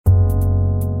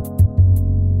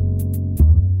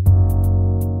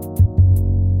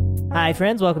Hi,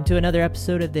 friends. Welcome to another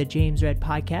episode of the James Red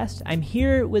Podcast. I'm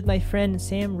here with my friend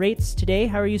Sam Raetz today.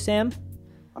 How are you, Sam?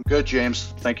 I'm good,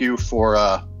 James. Thank you for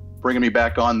bringing me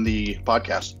back on the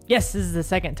podcast. Yes, this is the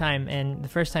second time, and the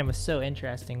first time was so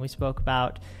interesting. We spoke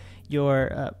about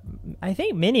your, I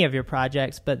think many of your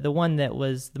projects, but the one that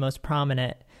was the most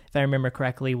prominent, if I remember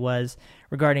correctly, was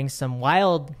regarding some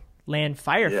wildland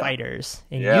firefighters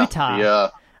in Utah,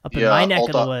 up in my neck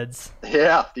of the woods.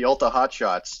 Yeah, the Ulta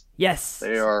Hotshots. Yes.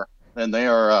 They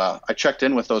are, I checked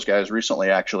in with those guys recently,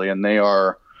 actually, and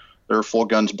they're full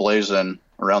guns blazing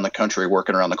around the country,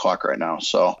 working around the clock right now.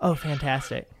 So. Oh,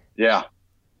 fantastic. Yeah.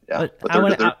 But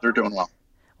they're doing well.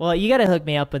 Well, you got to hook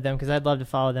me up with them because I'd love to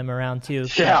follow them around too.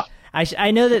 Yeah.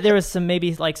 I know that there was some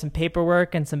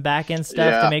paperwork and some back end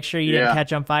stuff to make sure you didn't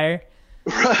catch on fire.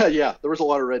 Yeah, there was a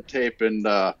lot of red tape, and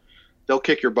they'll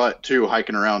kick your butt too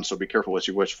hiking around. So be careful what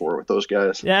you wish for with those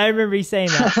guys. Yeah, I remember you saying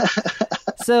that.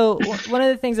 So one of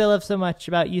the things I love so much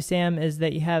about you, Sam, is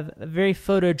that you have a very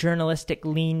photojournalistic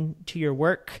lean to your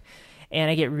work, and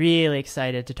I get really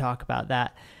excited to talk about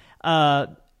that.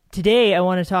 Today, I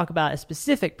want to talk about a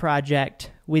specific project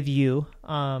with you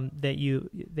that you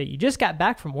just got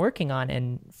back from working on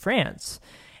in France,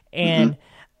 and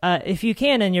if you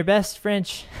can, in your best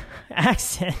French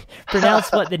accent,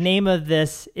 pronounce what the name of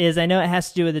this is. I know it has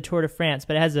to do with the Tour de France,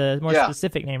 but it has a more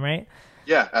specific name, right?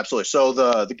 Yeah, absolutely. So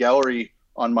the gallery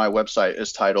on my website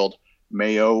is titled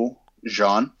Maillot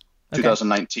Jaune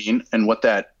 2019, and what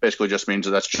that basically just means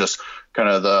is that's just kind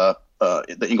of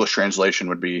the English translation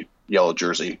would be yellow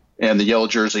jersey, and the yellow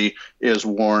jersey is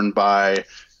worn by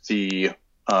the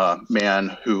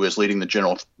man who is leading the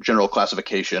general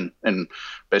classification. And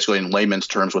basically, in layman's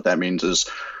terms, what that means is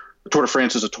the Tour de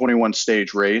France is a 21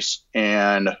 stage race,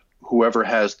 and whoever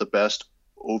has the best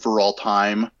overall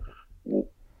time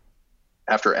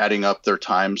after adding up their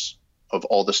times of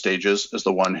all the stages is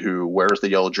the one who wears the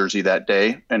yellow jersey that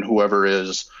day, and whoever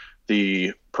is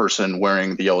the person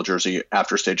wearing the yellow jersey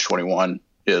after stage 21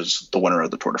 is the winner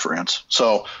of the Tour de France.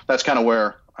 So that's kind of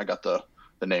where I got the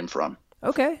name from.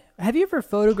 Okay. Have you ever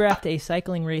photographed a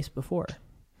cycling race before?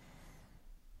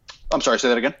 I'm sorry, say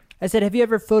that again? I said, have you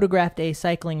ever photographed a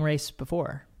cycling race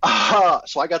before?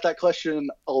 So I got that question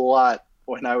a lot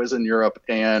when I was in Europe,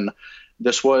 and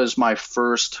this was my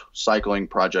first cycling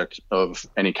project of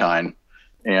any kind.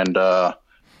 And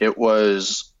it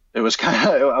was kind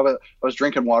of, I was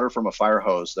drinking water from a fire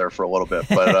hose there for a little bit,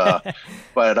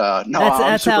 but no,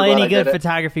 that's how any good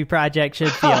photography project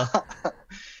should feel.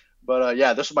 But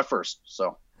yeah, this is my first.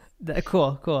 So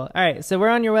cool. All right, so we're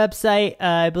on your website.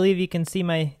 I believe you can see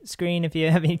my screen. If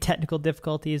you have any technical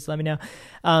difficulties, let me know.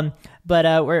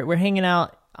 But we're hanging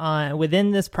out within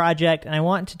this project, and I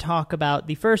want to talk about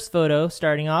the first photo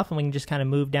starting off, and we can just kind of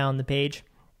move down the page.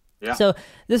 Yeah. So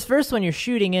this first one, you're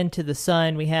shooting into the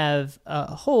sun. We have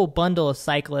a whole bundle of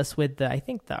cyclists with I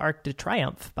think the Arc de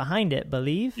Triomphe behind it,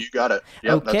 believe. You got it.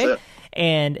 Yep, okay. That's it.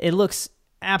 And it looks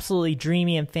absolutely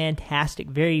dreamy and fantastic,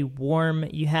 very warm.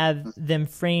 You have them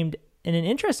framed in an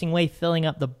interesting way, filling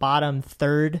up the bottom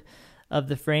third of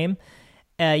the frame.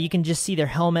 You can just see their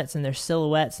helmets and their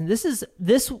silhouettes. And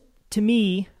this to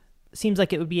me seems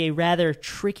like it would be a rather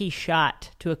tricky shot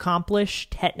to accomplish,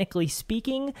 technically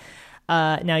speaking.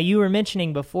 Now, you were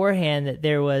mentioning beforehand that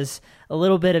there was a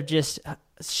little bit of just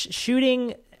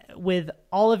shooting with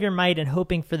all of your might and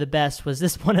hoping for the best. Was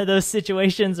this one of those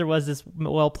situations, or was this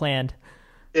well planned?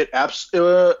 It was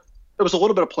a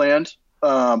little bit of planned,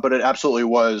 but it absolutely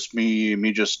was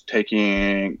me just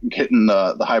hitting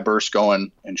the high burst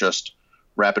going and just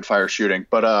rapid fire shooting.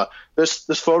 But this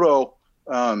photo,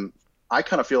 I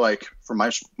kind of feel like, from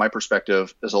my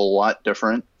perspective, is a lot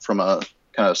different from a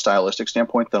kind of stylistic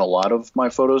standpoint than a lot of my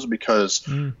photos, because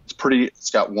it's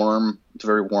got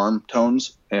very warm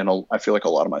tones, and I feel like a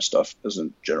lot of my stuff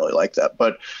isn't generally like that.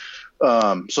 But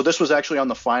so this was actually on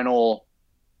the final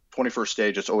 21st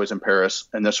stage. It's always in Paris,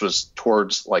 and this was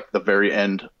towards like the very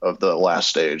end of the last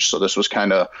stage. So this was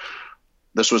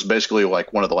basically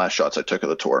like one of the last shots I took of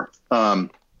the tour. And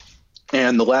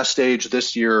the last stage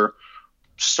this year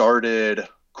started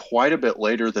quite a bit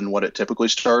later than what it typically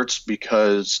starts,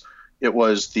 because it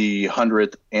was the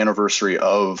 100th anniversary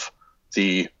of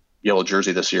the yellow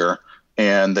jersey this year,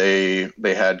 and they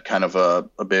had kind of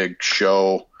a big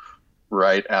show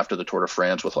right after the Tour de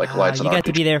France with like lights. You got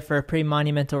to be there for a pretty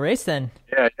monumental race then.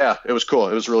 Yeah, it was cool.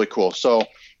 It was really cool. So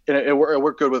it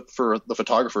worked good for the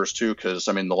photographers too, because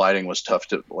I mean the lighting was tough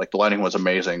the lighting was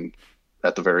amazing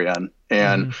at the very end,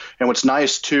 and what's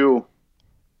nice too,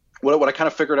 what I kind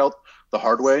of figured out the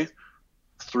hard way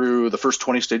through the first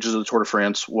 20 stages of the Tour de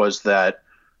France was that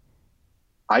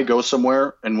I go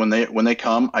somewhere, and when they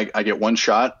come, I get one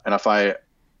shot, and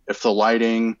if if the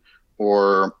lighting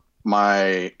or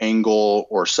my angle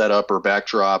or setup or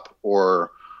backdrop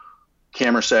or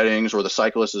camera settings or the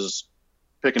cyclist is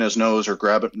picking his nose or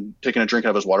taking a drink out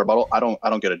of his water bottle, I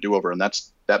don't get a do-over, and that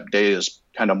day is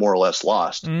kind of more or less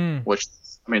lost. Which,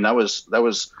 I mean, that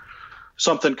was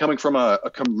something coming from a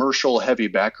commercial heavy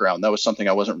background. That was something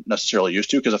I wasn't necessarily used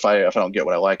to, because if I don't get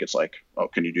what I like, it's like, oh,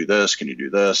 can you do this? Can you do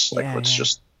this? Like, let's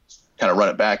just kind of run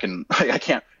it back. And I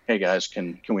can't. Hey guys,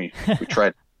 can we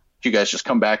try? You guys just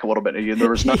come back a little bit. There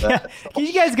was none of that. Can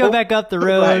you guys go back up the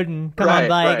road and come on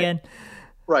by again?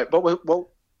 Right. But what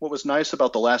was nice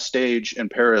about the last stage in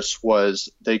Paris was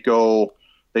they do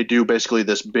basically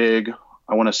this big,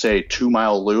 I want to say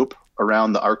 2-mile loop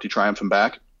around the Arc de Triomphe and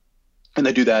back. And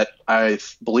they do that, I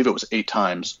believe it was 8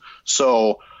 times.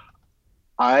 So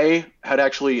I had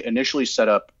actually initially set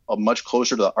up a much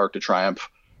closer to the Arc de Triomphe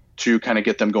to kind of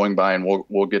get them going by, and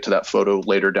we'll get to that photo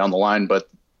later down the line. But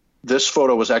this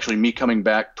photo was actually me coming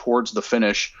back towards the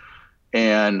finish,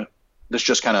 and this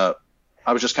just kind of,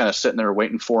 I was just kind of sitting there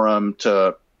waiting for them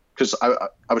to, because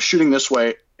I was shooting this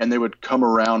way, and they would come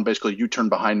around, basically U-turn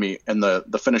behind me, and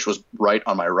the finish was right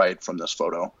on my right from this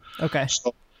photo. Okay.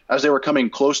 So as they were coming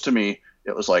close to me,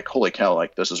 it was like, holy cow,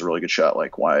 like, this is a really good shot.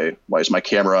 Like, why is my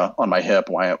camera on my hip?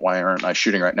 Why aren't I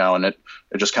shooting right now? And it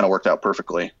just kind of worked out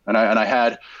perfectly. And I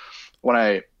had,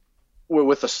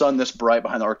 with the sun this bright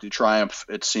behind the Arc de Triomphe,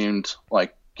 it seemed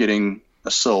like getting a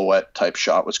silhouette type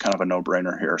shot was kind of a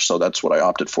no-brainer here. So that's what I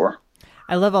opted for.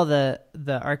 I love all the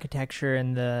architecture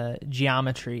and the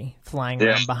geometry flying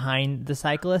around behind the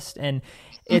cyclist, and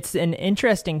it's an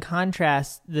interesting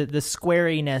contrast. The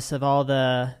squariness of all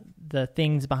the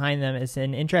things behind them is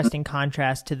an interesting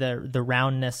contrast to the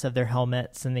roundness of their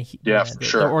helmets and the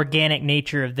organic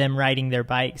nature of them riding their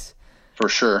bikes. For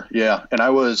sure, yeah. And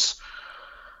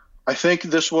I think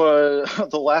this was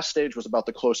the last stage was about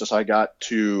the closest I got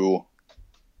to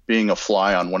being a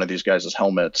fly on one of these guys'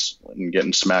 helmets and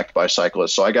getting smacked by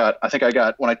cyclists. So I think I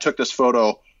got, when I took this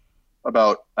photo,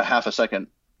 about a half a second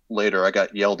later, I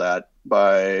got yelled at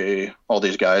by all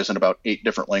these guys in about 8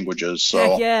 different languages.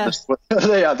 So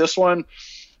this one,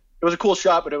 it was a cool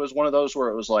shot, but it was one of those where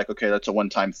it was like, okay, that's a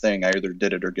one-time thing. I either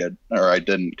did it or I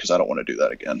didn't, because I don't want to do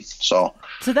that again. So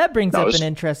that brings up an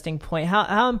interesting point.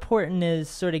 How important is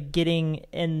sort of getting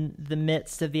in the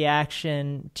midst of the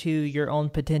action to your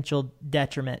own potential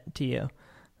detriment to you?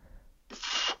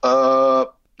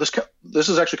 This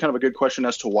is actually kind of a good question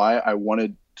as to why I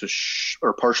wanted to,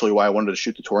 or partially why I wanted to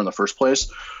shoot the Tour in the first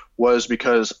place, was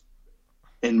because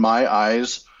in my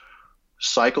eyes,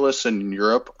 cyclists in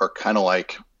Europe are kind of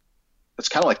like, it's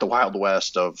kind of like the Wild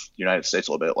West of the United States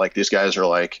a little bit. Like, these guys are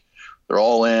like, they're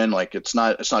all in, like, it's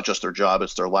not just their job,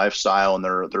 it's their lifestyle, and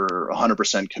they're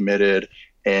 100% committed.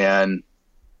 And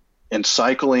in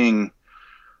cycling,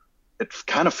 it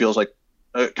kind of feels like,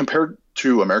 compared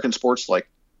to American sports, like,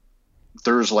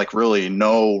 there's like really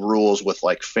no rules with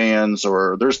like fans,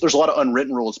 or there's a lot of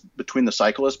unwritten rules between the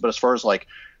cyclists, but as far as like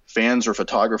fans or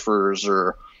photographers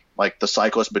or like the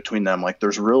cyclists between them, like,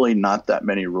 there's really not that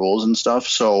many rules and stuff.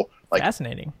 So like,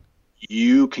 fascinating.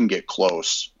 You can get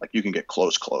close, like you can get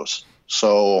close.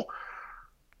 So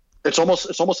it's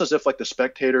almost as if like the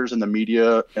spectators and the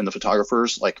media and the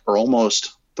photographers like they're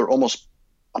almost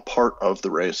a part of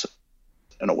the race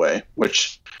in a way,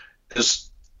 which is,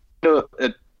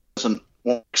 it doesn't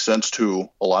make sense to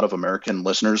a lot of American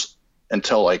listeners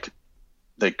until like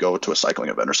they go to a cycling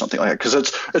event or something like that,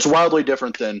 because it's wildly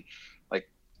different than like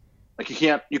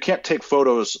you can't take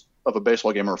photos of a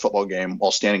baseball game or a football game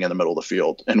while standing in the middle of the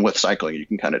field, and with cycling you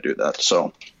can kind of do that.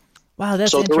 So wow,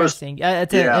 that's interesting.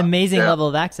 It's an amazing level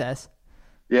of access.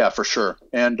 Yeah, for sure.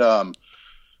 And so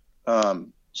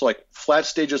like flat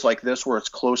stages like this where it's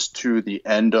close to the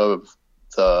end of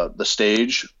the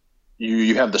stage,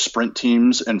 you have the sprint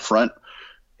teams in front,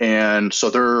 and so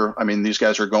these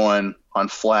guys are going on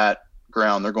flat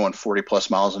ground, they're going 40 plus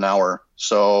miles an hour,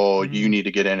 so you need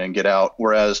to get in and get out.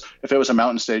 Whereas if it was a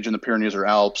mountain stage in the Pyrenees or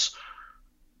Alps,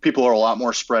 people are a lot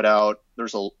more spread out.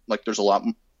 There's a lot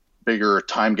bigger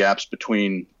time gaps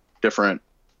between different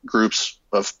groups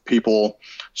of people,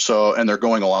 so, and they're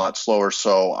going a lot slower,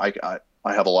 so I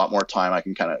have a lot more time. I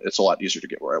can it's a lot easier to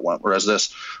get where I want. Whereas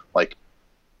this, like,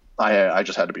 I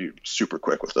just had to be super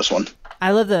quick with this one.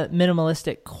 I love the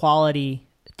minimalistic quality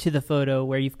to the photo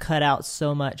where you've cut out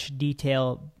so much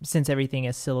detail since everything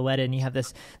is silhouetted, and you have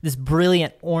this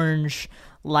brilliant orange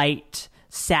light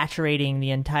saturating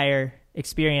the entire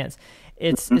experience.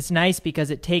 It's nice because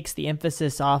it takes the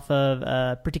emphasis off of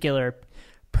a particular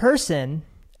person,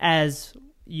 as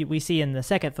we see in the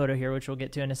second photo here, which we'll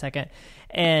get to in a second,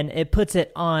 and it puts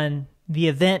it on the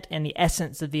event and the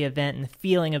essence of the event and the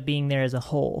feeling of being there as a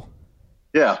whole.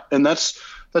 Yeah, and that's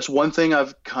one thing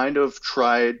I've kind of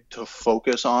tried to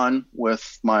focus on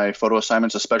with my photo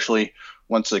assignments, especially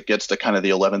once it gets to kind of the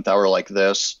 11th hour like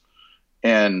this,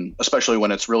 and especially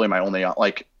when it's really my only,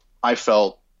 like, I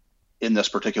felt in this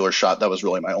particular shot that was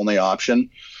really my only option,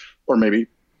 or maybe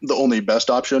the only best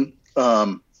option,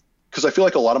 because I feel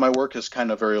like a lot of my work is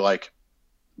kind of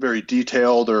very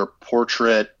detailed or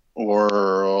portrait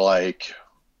or like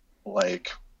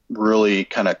really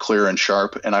kind of clear and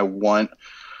sharp, and I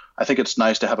think it's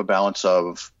nice to have a balance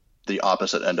of the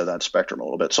opposite end of that spectrum a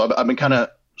little bit. So I've been kind of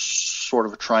sort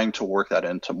of trying to work that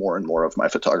into more and more of my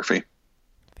photography.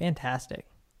 Fantastic.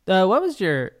 What was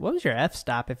your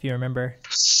f-stop, if you remember?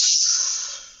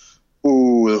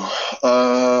 Ooh,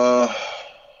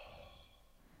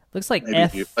 looks like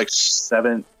maybe like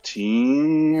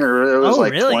 17, or it was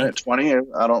like really? 20.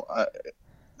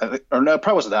 I think, or no, it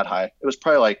probably wasn't that high. It was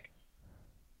probably like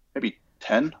maybe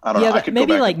 10. I don't know. I could maybe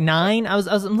go back like 9. I was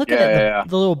looking at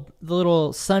the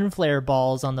little sunflare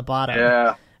balls on the bottom.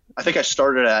 Yeah, I think I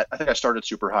started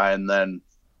super high, and then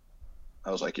I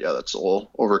was like, yeah, that's a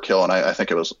little overkill. And I think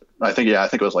it was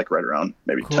like right around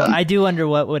maybe 10. I do wonder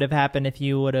what would have happened if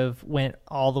you would have went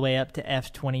all the way up to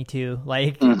F22.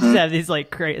 Like, just have these like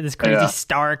this crazy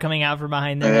star coming out from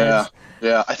behind their heads.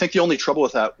 Yeah. I think the only trouble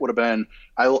with that would have been,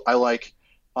 I like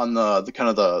on the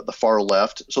kind of the far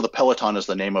left. So the Peloton is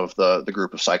the name of the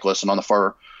group of cyclists. And on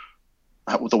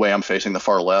the way I'm facing the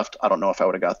far left, I don't know if I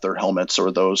would have got their helmets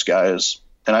or those guys.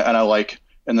 And I like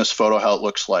in this photo how it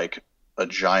looks like a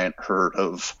giant herd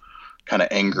of kind of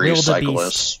angry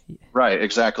cyclists. Right,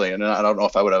 exactly. And I don't know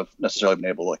if I would have necessarily been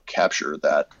able to capture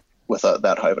that with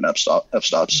that high of an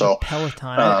f-stop. So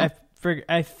Peloton.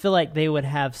 I feel like they would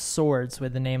have swords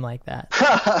with a name like that.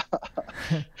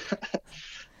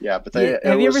 Yeah, but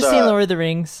have you ever seen Lord of the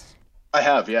Rings? I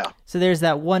have, yeah. So there's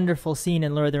that wonderful scene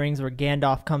in Lord of the Rings where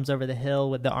Gandalf comes over the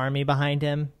hill with the army behind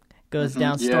him, goes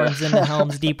down, storms into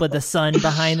Helm's Deep with the sun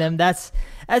behind them. That's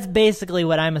basically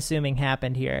what I'm assuming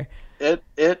happened here. It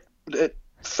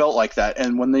felt like that.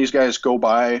 And when these guys go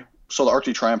by, so the Arc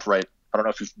de Triomphe, right, I don't know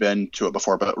if you've been to it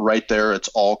before, but right there it's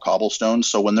all cobblestone.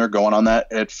 So when they're going on that,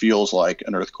 it feels like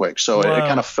an earthquake. So it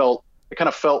kind of felt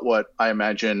what I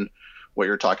imagine what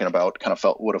you're talking about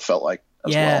would have felt like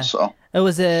as well. So it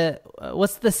was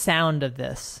what's the sound of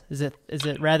this? Is it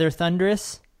rather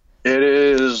thunderous? It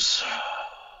is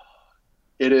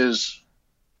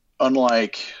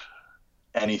unlike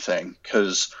anything,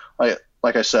 because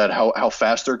like I said, how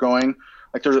fast they're going.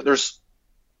 Like there's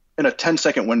in a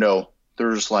 10-second window,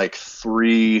 there's like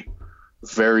 3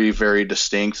 very, very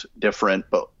distinct, different,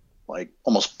 but like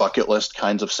almost bucket list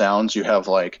kinds of sounds. You have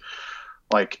like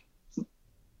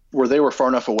where they were far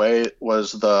enough away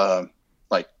was the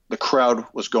crowd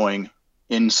was going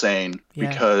insane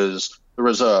because there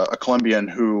was a Colombian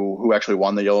who actually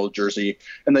won the yellow jersey,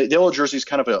 and the yellow jersey is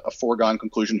kind of a foregone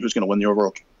conclusion. Who's going to win the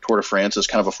overall Tour de France is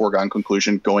kind of a foregone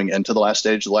conclusion going into the last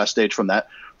stage. The last stage from that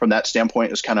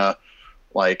standpoint is kind of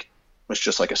like, it's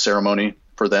just like a ceremony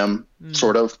for them,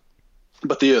 sort of.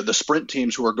 But the sprint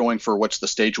teams who are going for what's the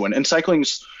stage win, and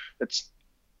cycling's,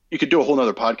 you could do a whole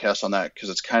nother podcast on that because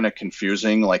it's kind of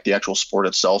confusing, like the actual sport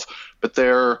itself. But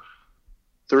there's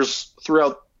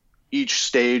throughout each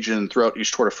stage and throughout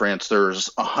each Tour de France, there's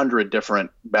 100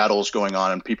 different battles going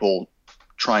on and people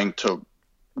trying to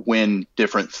win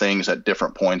different things at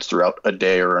different points throughout a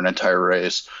day or an entire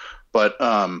race. But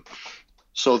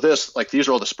so these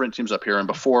are all the sprint teams up here, and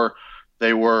before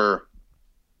they were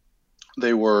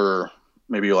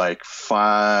maybe like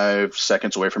 5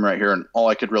 seconds away from right here, and all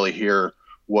I could really hear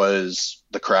was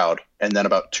the crowd, and then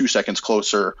about 2 seconds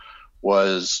closer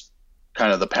was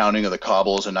kind of the pounding of the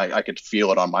cobbles, and I could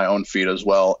feel it on my own feet as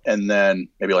well. And then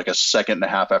maybe like a second and a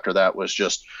half after that was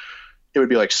just, it would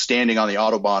be like standing on the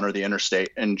Autobahn or the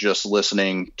interstate and just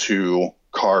listening to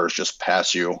cars just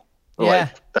pass you,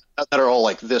 like that are all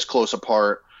like this close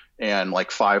apart and like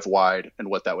 5 wide, and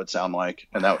what that would sound like.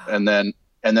 And then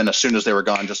as soon as they were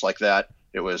gone, just like that,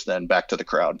 it was then back to the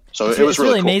crowd. So it was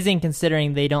really cool. Amazing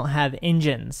considering they don't have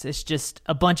engines. It's just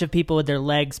a bunch of people with their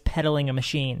legs pedaling a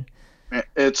machine.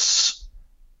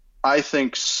 I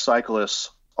think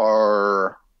cyclists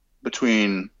are,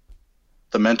 between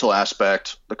the mental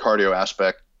aspect, the cardio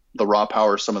aspect, the raw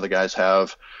power some of the guys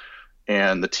have,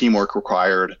 and the teamwork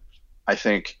required,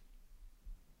 they're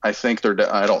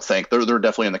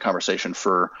definitely in the conversation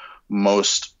for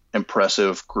most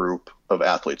impressive group of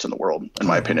athletes in the world, in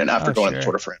my opinion, after going to the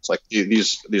Tour de France. Like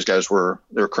these guys they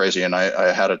were crazy, and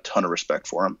I had a ton of respect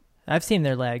for them. I've seen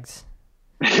their legs.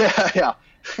 Yeah.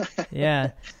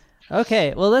 Yeah.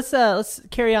 Okay, well let's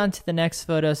carry on to the next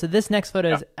photo. So this next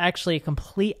photo is actually a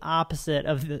complete opposite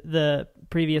of the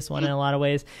previous one in a lot of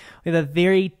ways. We have a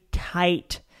very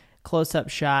tight close-up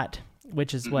shot,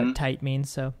 which is what tight means.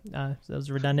 So that was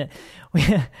redundant. We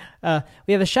have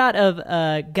a shot of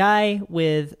a guy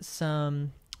with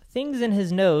some things in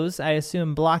his nose, I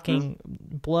assume blocking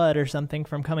blood or something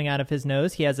from coming out of his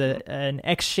nose. He has an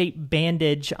X-shaped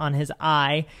bandage on his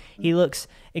eye. He looks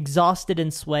exhausted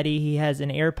and sweaty. He has an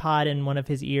AirPod in one of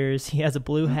his ears. He has a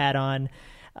blue hat on.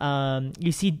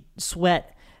 You see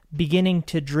sweat beginning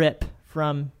to drip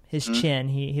from his chin.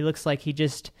 He looks like he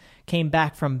just came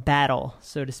back from battle,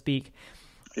 so to speak.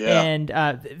 Yeah.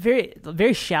 And very,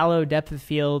 very shallow depth of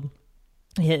field.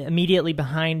 Immediately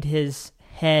behind his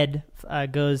head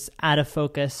goes out of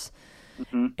focus.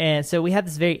 And so we have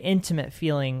this very intimate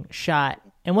feeling shot.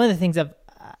 And one of the things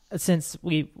since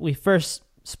we first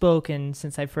spoke and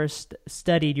since I first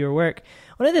studied your work,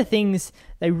 one of the things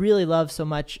I really love so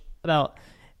much about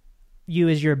you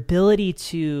is your ability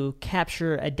to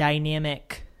capture a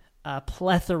dynamic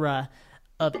plethora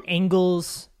of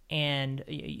angles and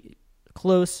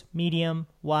close, medium,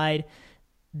 wide.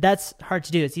 That's hard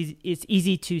to do. It's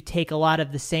easy to take a lot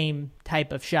of the same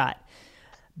type of shot,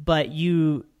 but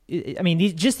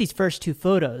these first two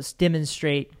photos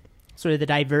demonstrate sort of the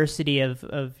diversity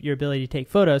of your ability to take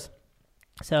photos.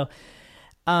 So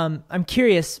I'm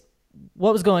curious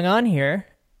what was going on here,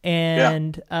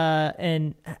 and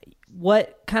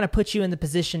what kind of put you in the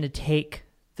position to take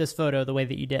this photo the way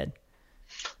that you did.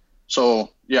 So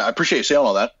I appreciate you saying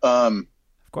all that. Of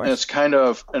course. And it's kind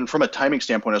of, and from a timing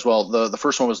standpoint as well, the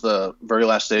first one was the very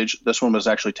last stage. This one was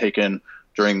actually taken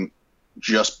during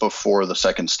just before the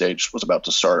second stage was about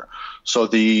to start. So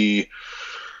I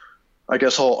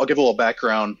guess I'll give a little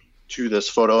background to this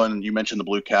photo, and you mentioned the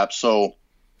blue cap. So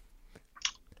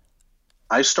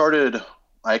I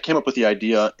came up with the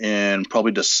idea in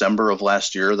probably December of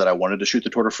last year that I wanted to shoot the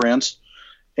Tour de France.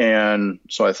 And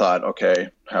so I thought, okay,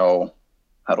 how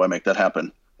do I make that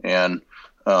happen? And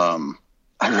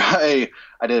I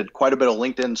did quite a bit of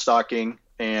LinkedIn stalking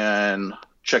and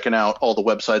checking out all the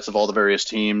websites of all the various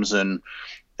teams and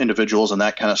individuals and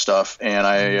that kind of stuff. And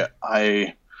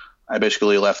I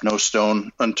basically left no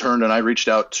stone unturned, and I reached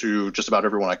out to just about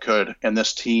everyone I could. And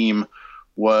this team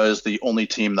was the only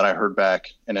team that I heard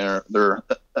back, and they're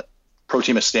Pro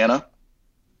Team Astana,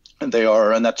 and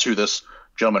that's who this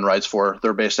gentleman rides for.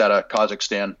 They're based out of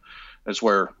Kazakhstan, is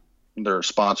where their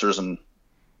sponsors and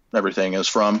everything is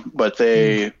from, but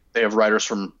they have riders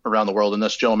from around the world. And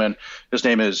this gentleman, his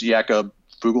name is Jakob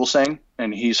Fuglsang,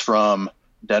 and he's from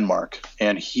Denmark.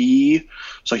 And he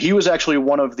was actually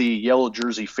one of the yellow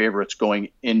jersey favorites going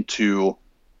into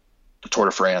the Tour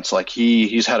de France. Like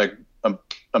he's had a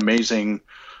amazing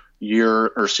year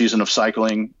or season of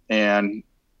cycling, and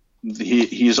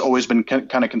he's always been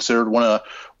kind of considered one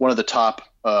of the top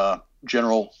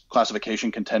general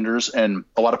classification contenders. And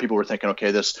a lot of people were thinking,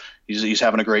 okay, he's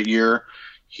having a great year.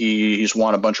 He's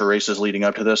won a bunch of races leading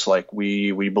up to this. Like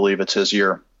we believe it's his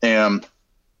year. And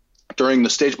during the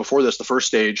stage before this, the first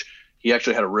stage, he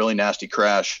actually had a really nasty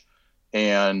crash,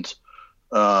 and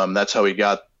that's how he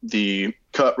got the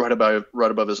cut right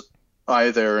above his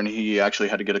eye there. And he actually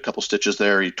had to get a couple stitches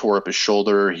there. He tore up his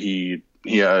shoulder. He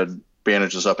had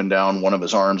bandages up and down one of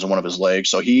his arms and one of his legs.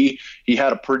 So he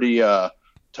had a pretty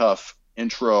tough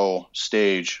intro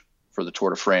stage for the Tour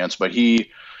de France, but he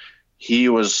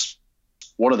was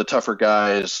one of the tougher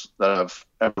guys that I've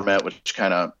ever met, which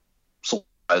kind of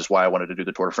solidifies why I wanted to do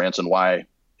the Tour de France and why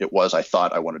it was I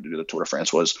thought I wanted to do the Tour de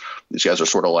France. Was these guys are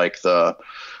sort of like the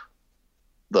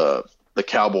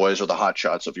cowboys or the hot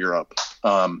shots of Europe.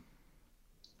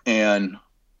 And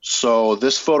so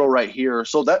this photo right here,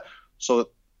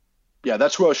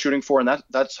 that's who I was shooting for, and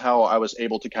that's how I was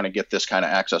able to kind of get this kind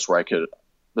of access where I could.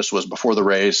 This was before the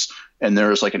race, and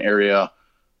there's like an area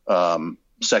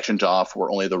sectioned off where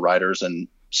only the riders and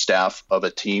staff of a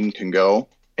team can go.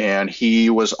 And he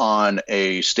was on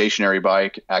a stationary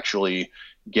bike actually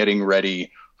getting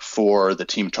ready for the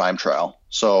team time trial.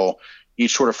 So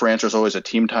each Tour de France, there's always a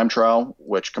team time trial,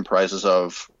 which comprises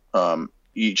of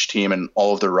each team and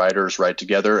all of their riders ride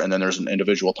together. And then there's an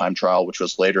individual time trial, which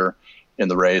was later in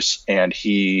the race. And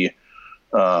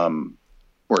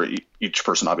where each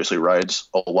person obviously rides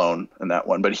alone in that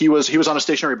one. But he was on a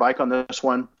stationary bike on this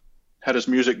one, had his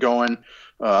music going.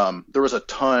 There was a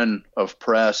ton of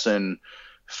press and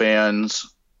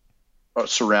fans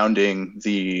surrounding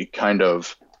the kind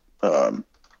of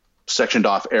sectioned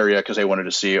off area because they wanted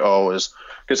to see,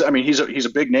 he's a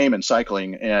big name in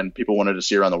cycling, and people wanted to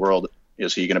see around the world,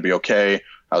 is he going to be okay?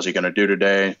 How's he going to do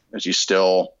today? Is he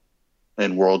still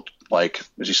in world, like,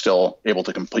 is he still able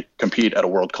to compete at a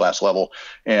world-class level?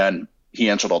 And he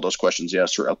answered all those questions,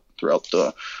 yes, throughout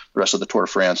the rest of the Tour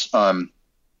de France.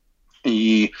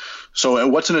 So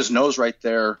what's in his nose right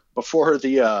there before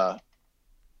the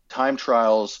time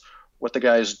trials, what the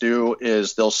guys do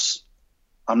is it's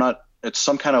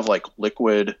some kind of like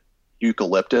liquid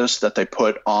eucalyptus that they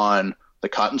put on the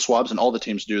cotton swabs, and all the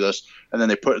teams do this, and then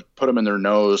they put them in their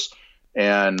nose,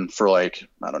 and for like,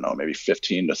 I don't know, maybe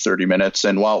 15 to 30 minutes.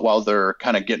 And while they're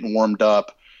kind of getting warmed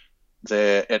up,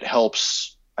 it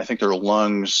helps, I think, their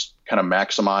lungs kind of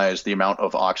maximize the amount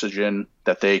of oxygen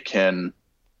that they can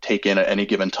take in at any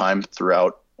given time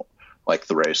throughout like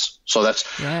the race. So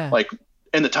that's like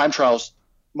in the time trials,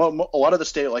 a lot of the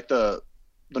state, like the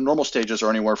normal stages are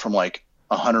anywhere from like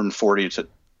 140 to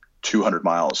 200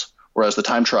 miles. Whereas the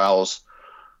time trials,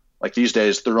 like these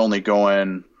days, they're only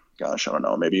going, gosh, I don't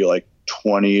know, maybe like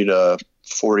 20 to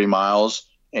 40 miles.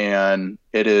 And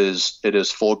it is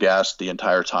full gas the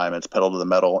entire time. It's pedal to the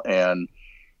metal. And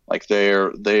like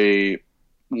they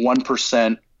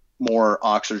 1% more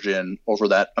oxygen over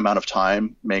that amount of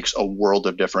time makes a world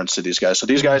of difference to these guys. So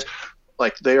these guys,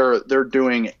 like they're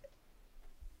doing,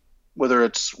 whether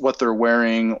it's what they're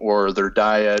wearing or their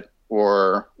diet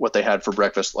or what they had for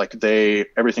breakfast, like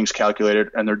everything's calculated,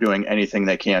 and they're doing anything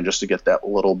they can just to get that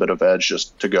little bit of edge,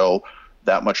 just to go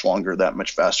that much longer, that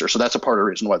much faster. So that's a part of the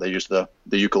reason why they use the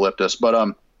eucalyptus. But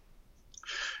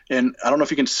and I don't know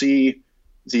if you can see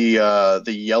the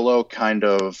yellow kind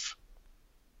of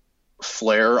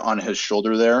flare on his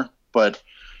shoulder there, but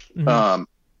I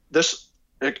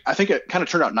think it kind of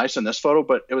turned out nice in this photo,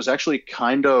 but it was actually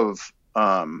kind of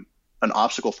an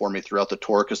obstacle for me throughout the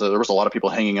tour, because there was a lot of people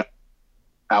hanging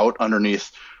out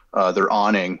underneath their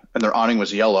awning, and their awning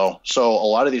was yellow. So a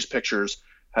lot of these pictures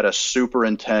had a super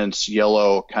intense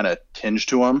yellow kind of tinge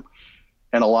to them,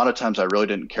 and a lot of times I really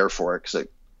didn't care for it because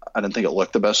I didn't think it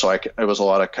looked the best. So it was a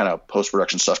lot of kind of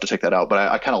post-production stuff to take that out, but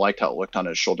I kind of liked how it looked on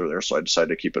his shoulder there, so I decided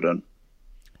to keep it in.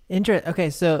 Okay,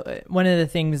 so one of the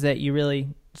things that you really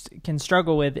can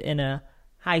struggle with in a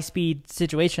high-speed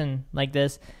situation like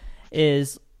this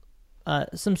is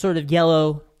some sort of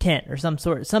yellow tint or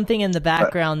something in the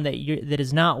background that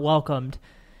is not welcomed.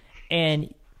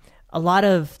 And a lot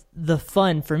of the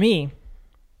fun for me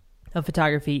of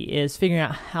photography is figuring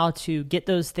out how to get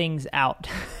those things out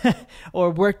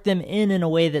or work them in a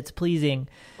way that's pleasing.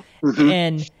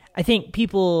 And I think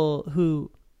people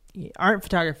who aren't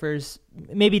photographers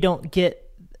maybe don't get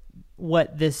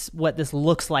what this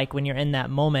looks like when you're in that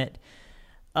moment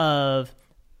of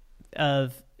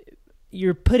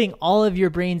you're putting all of your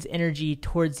brain's energy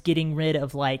towards getting rid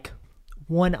of like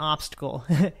one obstacle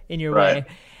in your way.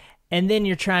 And then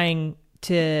you're trying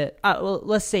to,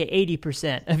 let's say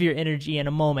 80% of your energy in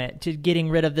a moment to getting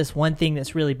rid of this one thing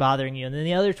that's really bothering you. And then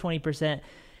the other 20%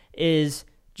 is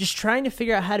just trying to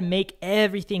figure out how to make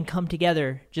everything come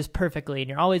together just perfectly. And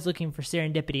you're always looking for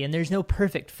serendipity, and there's no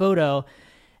perfect photo.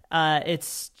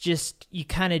 It's just, you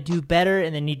kind of do better,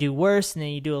 and then you do worse, and then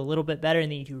you do a little bit better, and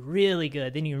then you do really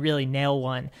good. Then you really nail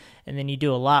one, and then you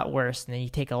do a lot worse, and then you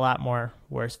take a lot more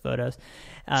worse photos.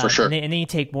 For sure. And then you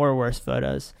take more worse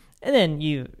photos. And then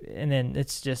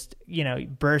it's just,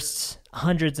 bursts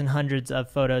hundreds and hundreds of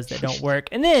photos that don't work.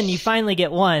 And then you finally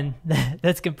get one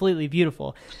that's completely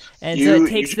beautiful. And so it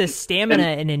takes this stamina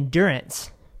and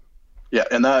endurance. Yeah.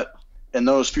 And in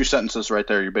those few sentences right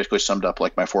there, you basically summed up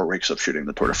like my 4 weeks of shooting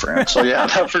the Tour de France. So yeah,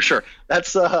 for sure.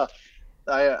 That's,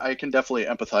 I can definitely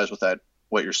empathize with that,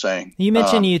 what you're saying. You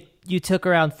mentioned you took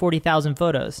around 40,000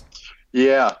 photos.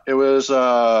 Yeah, it was,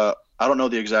 I don't know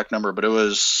the exact number, but it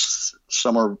was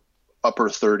somewhere upper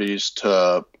 30s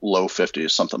to low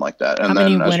 50s, something like that. And how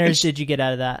many winners did you get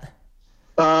out of that?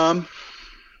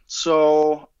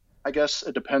 So I guess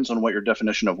it depends on what your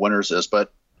definition of winners is,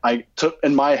 but I took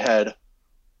in my head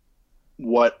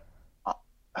what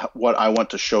I want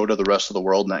to show to the rest of the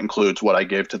world, and that includes what I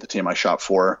gave to the team I shot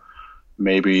for,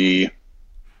 maybe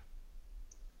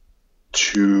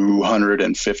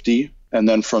 250. And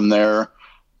then from there,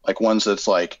 like ones that's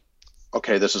like,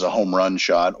 okay, this is a home run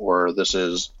shot, or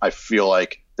I feel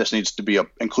like this needs to be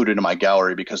included in my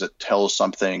gallery because it tells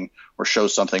something or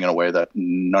shows something in a way that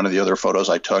none of the other photos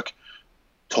I took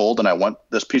told, and I want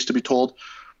this piece to be told.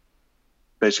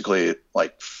 Basically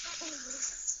like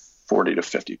 40 to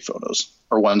 50 photos,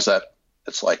 or ones that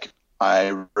it's like,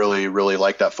 I really, really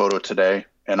like that photo today,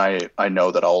 and I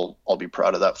know that I'll be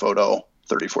proud of that photo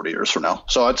 30, 40 years from now.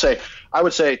 So I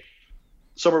would say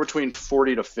somewhere between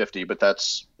 40 to 50, but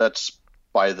that's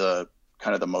by the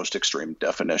kind of the most extreme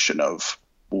definition of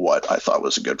what I thought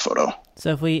was a good photo.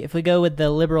 So if we go with the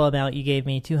liberal amount you gave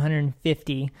me,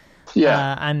 250,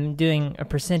 Yeah. I'm doing a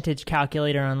percentage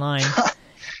calculator online,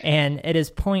 and it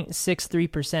is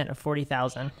 0.63% of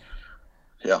 40,000.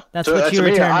 Yeah. That's what you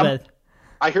returned with.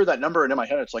 I hear that number, and in my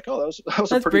head, it's like, oh, that was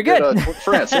a That's pretty good. Tour de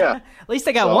France. Yeah. At least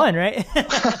I got one, right?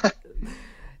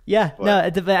 Yeah.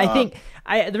 But I think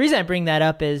the reason I bring that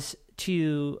up is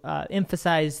to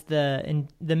emphasize the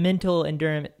mental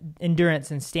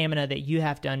endurance and stamina that you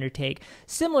have to undertake,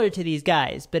 similar to these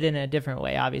guys, but in a different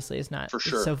way. Obviously, it's not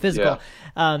so physical,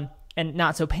 and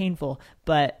not so painful.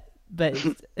 But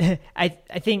I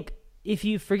think if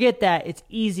you forget that, it's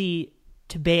easy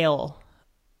to bail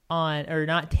on or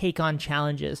not take on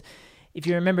challenges. If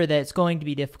you remember that it's going to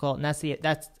be difficult, and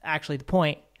that's actually the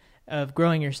point of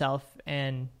growing yourself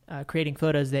and creating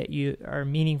photos that you are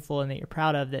meaningful and that you're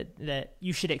proud of, that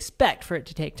you should expect for it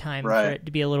to take time, for it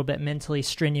to be a little bit mentally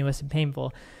strenuous and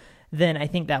painful, then I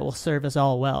think that will serve us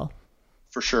all well.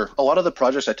 For sure. A lot of the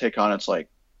projects I take on, it's like,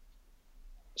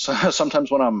 sometimes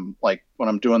when I'm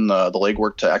doing the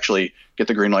legwork to actually get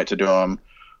the green light to do them,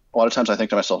 a lot of times I think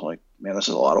to myself, like, man, there's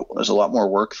a lot more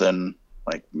work than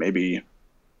like maybe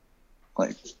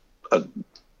like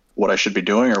what I should be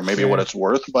doing, or maybe what it's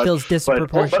worth. But feels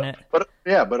disproportionate. But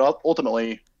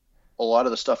ultimately, a lot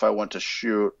of the stuff I went to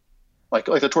shoot, like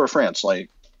the Tour of France, like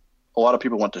a lot of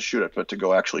people went to shoot it, but to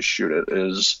go actually shoot it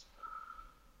is,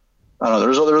 I don't know.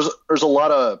 There's a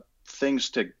lot of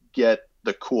things to get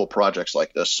the cool projects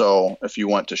like this. So if you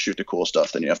want to shoot the cool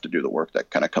stuff, then you have to do the work that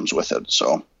kind of comes with it.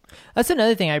 So that's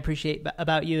another thing I appreciate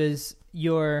about you is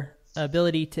your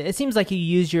ability to, it seems like you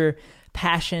use your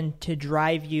passion to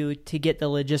drive you to get the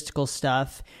logistical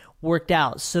stuff worked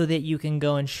out so that you can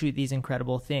go and shoot these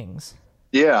incredible things.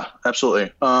 Yeah,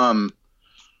 absolutely. And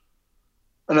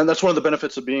then that's one of the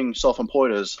benefits of being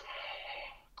self-employed is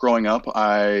growing up.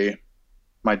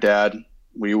 My dad,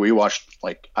 we watched,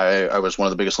 like, I was one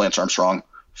of the biggest Lance Armstrong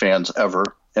fans ever.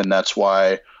 And that's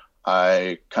why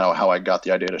how I got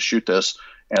the idea to shoot this.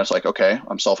 And it's like, okay,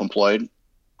 I'm self-employed.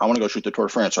 I want to go shoot the Tour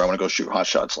de France, or I want to go shoot hot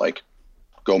shots. Like,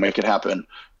 go make it happen.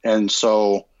 And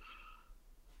so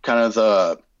kind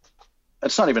of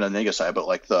it's not even a negative side, but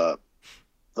like the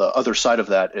other side of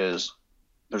that is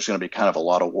there's going to be kind of a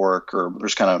lot of work, or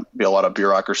there's kind of be a lot of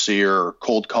bureaucracy or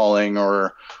cold calling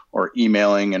or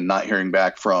emailing and not hearing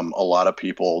back from a lot of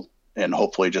people, and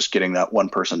hopefully just getting that one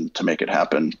person to make it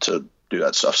happen to do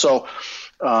that stuff. So,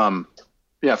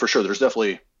 yeah, for sure. There's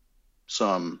definitely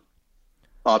some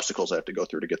obstacles I have to go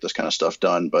through to get this kind of stuff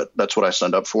done, but that's what I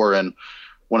signed up for. And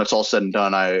when it's all said and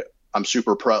done, I'm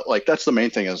super proud. Like, that's the main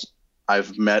thing is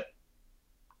I've met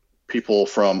people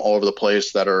from all over the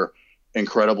place that are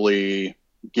incredibly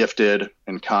gifted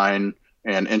and kind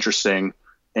and interesting,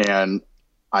 and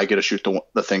I get to shoot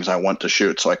the things I want to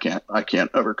shoot. So I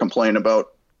can't ever complain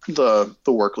about the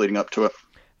work leading up to it.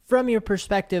 From your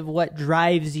perspective, what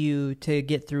drives you to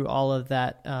get through all of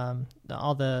that,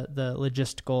 all the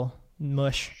logistical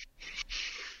mush?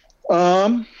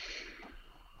 I've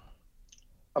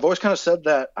always kind of said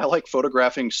that I like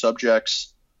photographing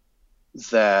subjects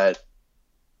that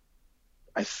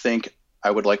I think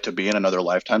I would like to be in another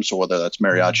lifetime. So whether that's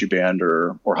mariachi band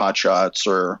or hot shots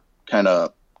or kind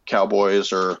of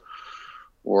cowboys or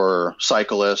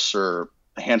cyclists or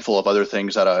a handful of other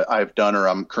things that I've done or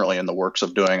I'm currently in the works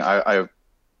of doing, I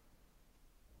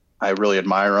really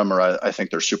admire them, or I think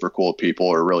they're super cool people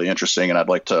or really interesting, and I'd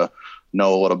like to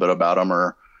know a little bit about them,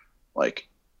 or like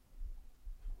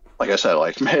I said,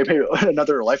 like maybe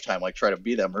another lifetime, like try to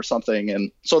be them or something.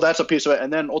 And so that's a piece of it.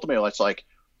 And then ultimately it's like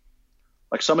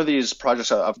some of these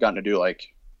projects I've gotten to do, like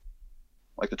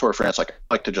the Tour de France, like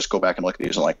I like to just go back and look at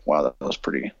these and like, wow, that was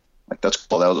pretty, like, that's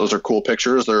cool. Those are cool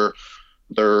pictures.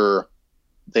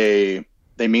 They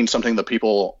mean something to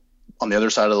people on the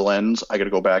other side of the lens. I get to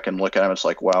go back and look at them. It's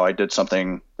like, wow, I did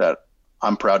something that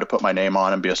I'm proud to put my name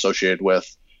on and be associated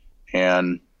with.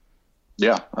 And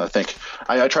yeah, I think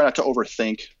I try not to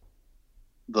overthink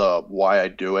the why I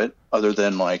do it, other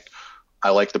than like I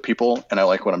like the people and I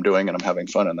like what I'm doing and I'm having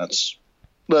fun, and that's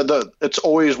it's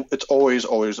always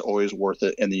worth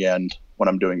it in the end when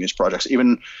I'm doing these projects,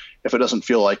 even if it doesn't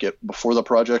feel like it before the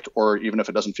project, or even if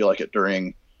it doesn't feel like it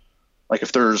during. Like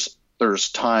if there's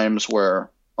times where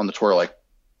on the tour, like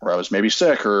where I was maybe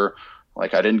sick, or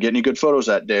like I didn't get any good photos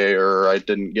that day, or I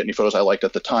didn't get any photos I liked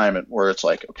at the time, and where it's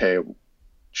like, okay,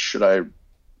 should I,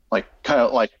 like, kind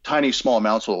of like tiny small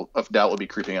amounts of doubt will be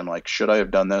creeping in, like, should I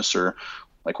have done this, or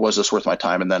like, was this worth my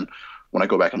time? And then when I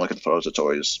go back and look at the photos, it's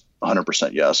always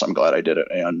 100% yes, I'm glad I did it,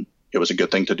 and it was a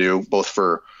good thing to do, both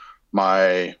for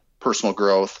my personal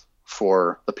growth,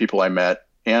 for the people I met,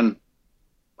 and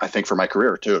I think for my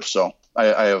career too. So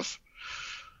I have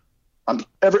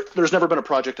there's never been a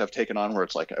project I've taken on where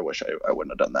it's like, I wish I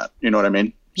wouldn't have done that. You know what I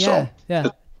mean? Yeah, yeah.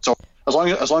 So as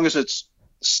long as it's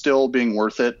still being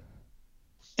worth it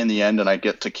in the end, and I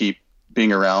get to keep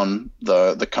being around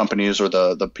the companies or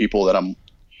the people that I'm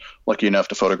lucky enough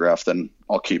to photograph, then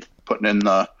I'll keep putting in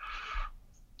the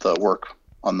work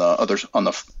on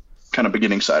the kind of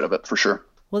beginning side of it for sure.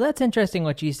 Well, that's interesting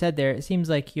what you said there. It seems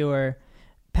like your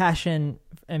passion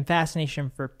and fascination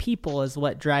for people is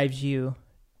what drives you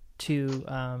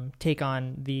to take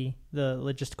on the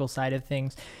logistical side of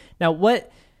things. Now,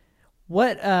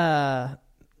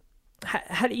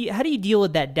 how do you deal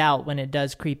with that doubt when it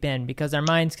does creep in? Because our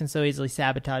minds can so easily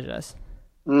sabotage us.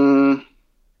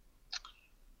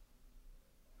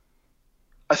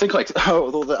 I think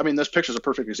this picture is a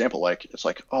perfect example. Like, it's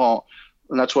like, oh,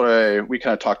 and that's what we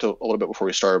kind of talked a little bit before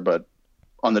we started, but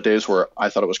on the days where I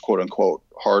thought it was quote unquote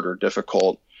hard or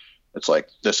difficult, it's like,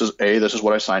 this is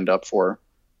what I signed up for.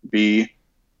 B,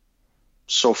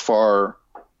 so far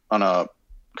on a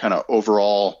kind of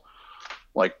overall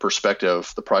like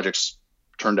perspective, the project's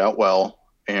turned out well.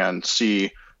 And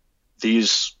C,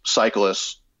 these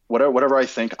cyclists, whatever I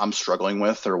think I'm struggling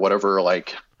with, or whatever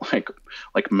like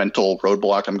mental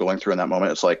roadblock I'm going through in that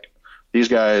moment, it's like, these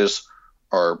guys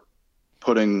are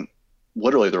putting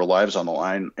literally their lives on the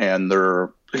line, and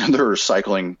they're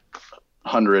cycling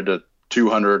 100 to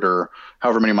 200 or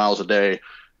however many miles a day,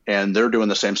 and they're doing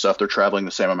the same stuff. They're traveling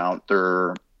the same amount.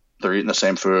 They're eating the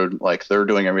same food. Like, they're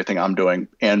doing everything I'm doing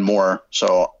and more.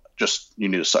 So just, you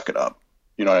need to suck it up.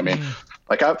 You know what I mean?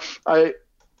 Like,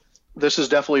 this has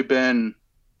definitely been,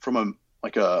 from a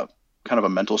kind of a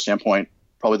mental standpoint,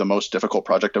 probably the most difficult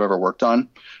project I've ever worked on.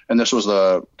 And this was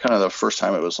the first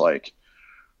time it was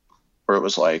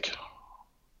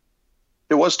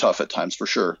tough at times for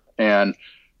sure. And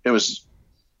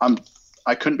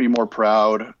I couldn't be more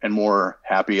proud and more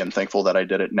happy and thankful that I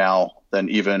did it now than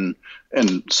even,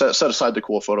 and set aside the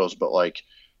cool photos, but like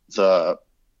the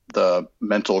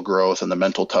mental growth and the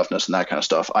mental toughness and that kind of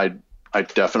stuff. I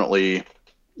definitely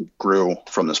grew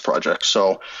from this project.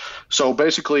 So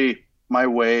basically my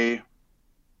way,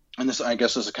 and this, I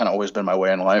guess, has kind of always been my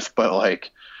way in life, but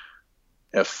like,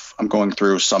 if I'm going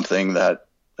through something that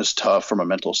is tough from a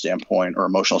mental standpoint or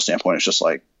emotional standpoint, it's just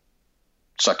like,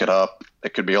 suck it up.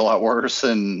 It could be a lot worse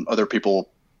than other people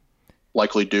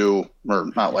likely do, or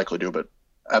not likely do, but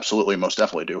absolutely most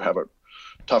definitely do have it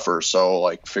tougher. So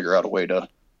like, figure out a way to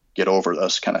get over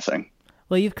this kind of thing.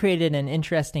 Well, you've created an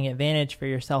interesting advantage for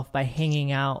yourself by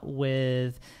hanging out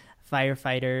with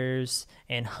firefighters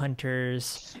and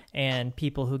hunters and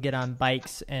people who get on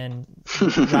bikes and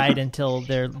ride until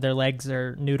their legs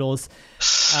are noodles.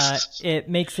 It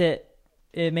makes it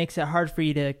hard for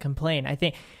you to complain. I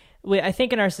think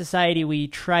in our society we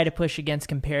try to push against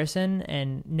comparison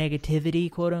and negativity,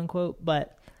 quote unquote,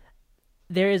 but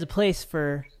there is a place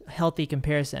for healthy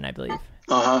comparison, I believe.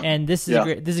 And this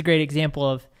is a great example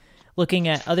of looking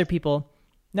at other people.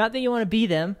 Not that you want to be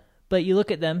them, but you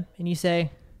look at them and you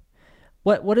say,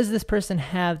 what does this person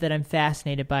have that I'm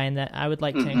fascinated by and that I would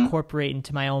like to incorporate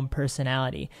into my own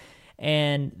personality?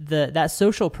 And that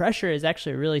social pressure is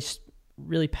actually a really,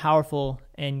 really powerful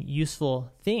and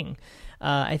useful thing.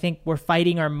 I think we're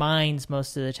fighting our minds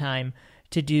most of the time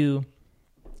to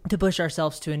push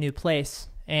ourselves to a new place.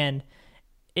 And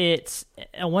it's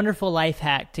a wonderful life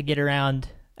hack to get around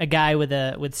a guy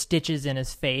with stitches in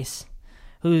his face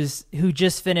who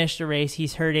just finished a race.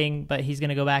 He's hurting, but he's going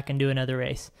to go back and do another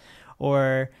race.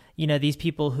 Or, these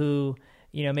people who,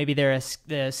 maybe they're a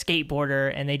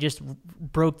skateboarder and they just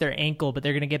broke their ankle, but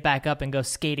they're going to get back up and go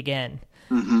skate again.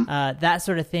 That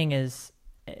sort of thing is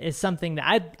something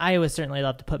that I would certainly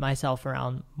love to put myself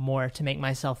around more, to make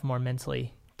myself more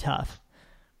mentally tough.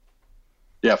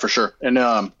 Yeah, for sure. And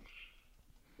I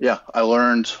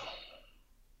learned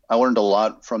a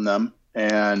lot from them.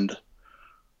 And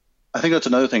I think that's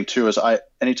another thing too, is I feel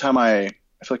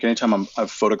like anytime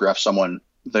I've photographed someone,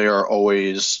 they are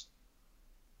always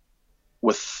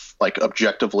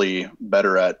objectively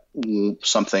better at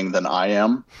something than I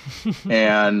am.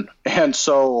 and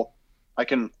so I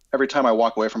can, every time I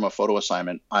walk away from a photo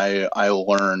assignment, I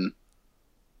learn,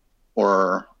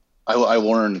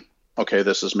 okay,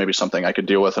 this is maybe something I could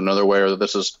deal with another way, or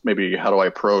this is maybe how do I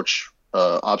approach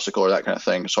obstacle or that kind of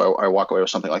thing. So I walk away with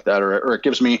something like that, or it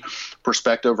gives me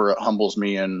perspective, or it humbles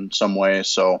me in some way.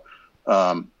 So,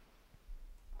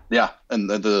 and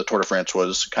the Tour de France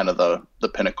was kind of the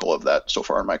pinnacle of that so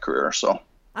far in my career. So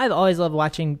I've always loved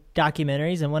watching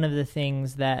documentaries, and one of the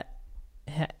things that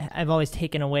I've always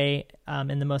taken away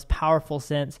in the most powerful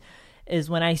sense is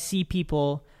when I see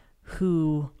people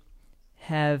who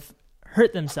have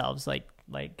hurt themselves,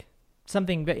 like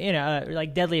something,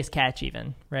 like Deadliest Catch,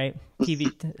 even, right?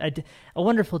 TV, a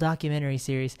wonderful documentary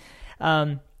series.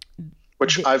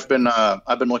 Which I've been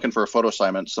looking for a photo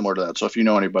assignment similar to that. So if you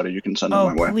know anybody, you can send it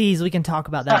my way. Oh, please, we can talk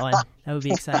about that one. That would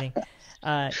be exciting.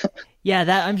 That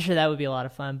I'm sure that would be a lot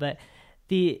of fun. But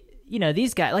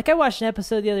these guys, like I watched an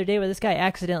episode the other day where this guy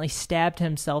accidentally stabbed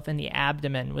himself in the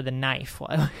abdomen with a knife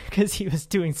because he was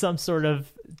doing some sort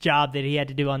of job that he had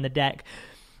to do on the deck.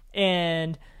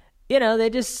 And, they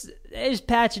just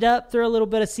patch it up, throw a little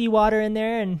bit of seawater in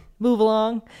there and move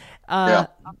along.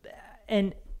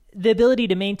 And the ability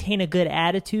to maintain a good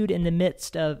attitude in the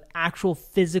midst of actual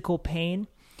physical pain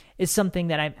is something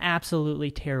that I'm absolutely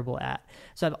terrible at.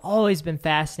 So I've always been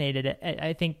fascinated.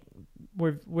 I think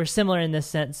we're similar in this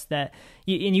sense that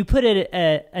you put it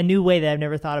a new way that I've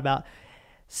never thought about.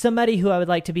 Somebody who I would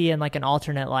like to be in like an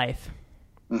alternate life.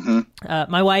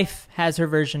 Mm-hmm. My wife has her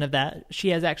version of that. She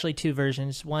has actually two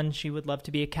versions. One, she would love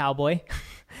to be a cowboy,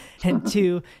 and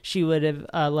two, she would have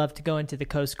loved to go into the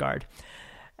Coast Guard.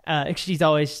 She's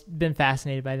always been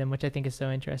fascinated by them, which I think is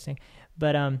so interesting.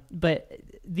 But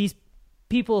these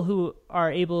people who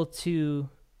are able to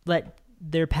let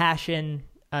their passion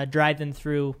drive them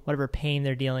through whatever pain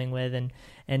they're dealing with,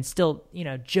 and still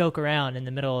joke around in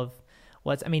the middle of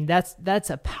that's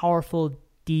a powerful,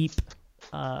 deep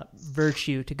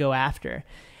virtue to go after.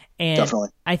 And definitely.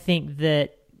 I think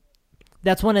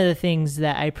that's one of the things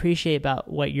that I appreciate about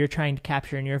what you're trying to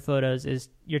capture in your photos is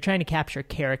you're trying to capture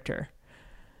character.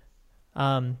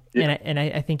 And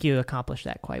I think you accomplished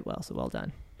that quite well. So well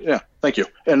done. Yeah, thank you.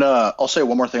 And I'll say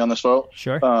one more thing on this photo.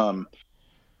 Sure.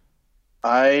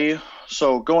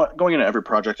 Going into every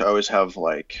project, I always have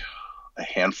like a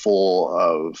handful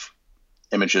of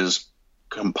images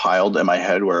compiled in my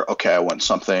head where, okay, I want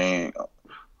something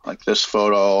like this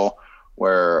photo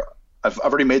where I've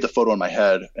already made the photo in my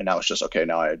head, and now it's just, okay,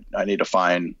 now I need to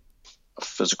find a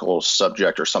physical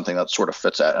subject or something that sort of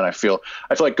fits that. And I feel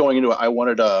like going into it, I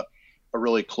wanted a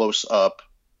really close up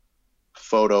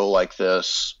photo like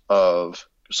this of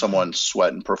someone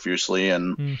sweating profusely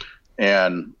and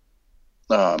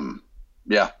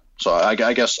so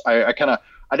I guess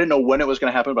I didn't know when it was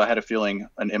going to happen, but I had a feeling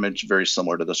an image very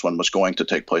similar to this one was going to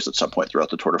take place at some point throughout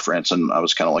the Tour de France, and I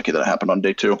was kind of lucky that it happened on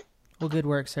day 2. Well, good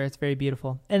work, sir. It's very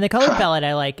beautiful. And the color palette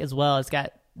I like as well. It's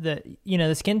got the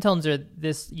skin tones are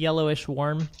this yellowish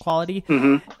warm quality,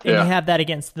 and you have that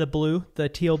against the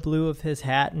teal blue of his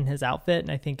hat and his outfit,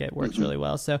 and I think it works really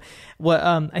well. So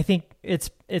I think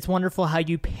it's wonderful how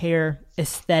you pair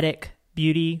aesthetic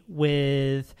beauty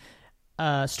with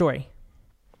story.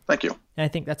 Thank you. And I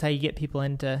think that's how you get people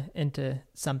into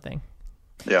something.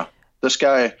 Yeah. This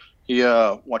guy,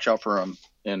 watch out for him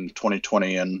in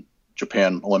 2020 and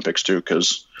Japan Olympics too,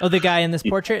 because the guy in this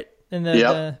portrait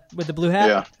with the blue hat.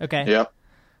 Yeah. Okay. Yep.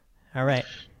 All right.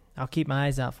 I'll keep my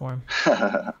eyes out for him.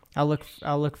 I'll look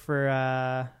for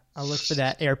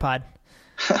that AirPod.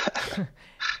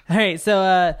 All right.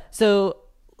 So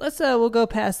let's we'll go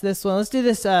past this one. Let's do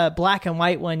this black and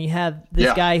white one. You have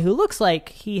this guy who looks like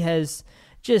he has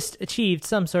just achieved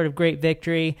some sort of great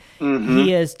victory.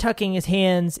 He is tucking his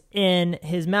hands in.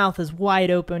 His mouth is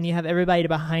wide open. You have everybody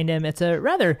behind him. It's a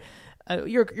rather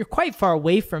you're quite far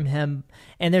away from him,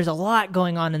 and there's a lot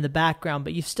going on in the background.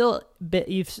 But you've still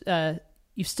been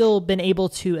able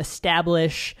to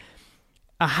establish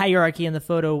a hierarchy in the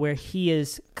photo where he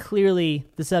is clearly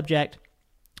the subject,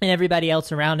 and everybody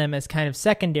else around him is kind of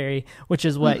secondary, which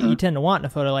is what you tend to want in a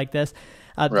photo like this.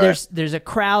 Right. There's a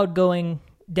crowd going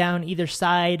down either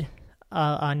side,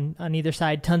 on either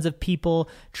side, tons of people,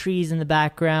 trees in the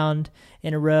background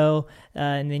in a row,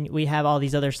 and then we have all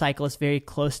these other cyclists very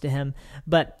close to him.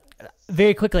 But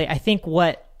very quickly, I think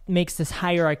what makes this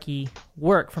hierarchy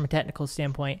work from a technical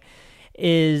standpoint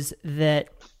is that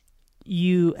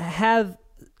you have,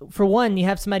 for one, you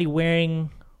have somebody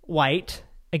wearing white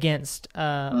against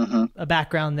a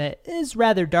background that is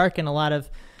rather dark and a lot of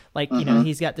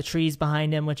he's got the trees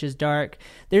behind him, which is dark.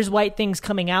 There's white things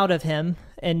coming out of him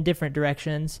in different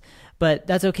directions, but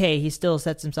that's okay. He still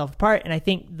sets himself apart. And I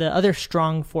think the other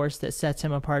strong force that sets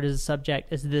him apart as a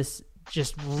subject is this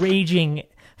just raging,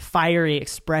 fiery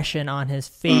expression on his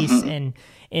face and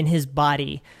in his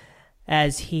body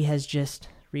as he has just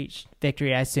reached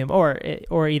victory, I assume, or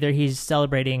either he's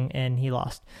celebrating and he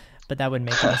lost, but that wouldn't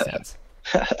make any sense.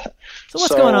 So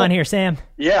what's going on here, Sam?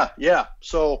 Yeah.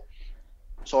 So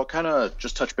I'll kind of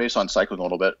just touch base on cycling a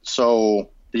little bit. So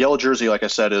the yellow jersey, like I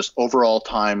said, is overall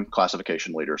time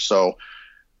classification leader. So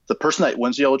the person that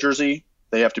wins the yellow jersey,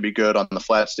 they have to be good on the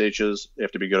flat stages. They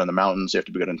have to be good on the mountains. They have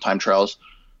to be good in time trials.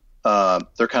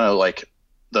 They're kind of like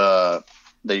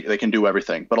they can do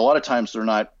everything. But a lot of times they're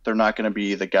not going to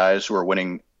be the guys who are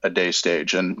winning a day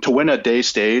stage. And to win a day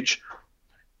stage,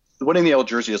 winning the L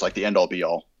jersey is like the end all be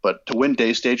all, but to win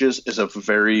day stages is a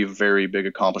very, very big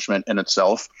accomplishment in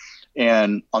itself.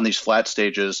 And on these flat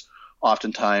stages,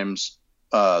 oftentimes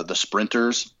the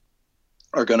sprinters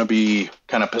are going to be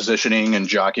kind of positioning and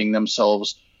jockeying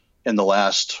themselves in the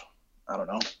last, I don't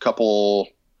know, couple,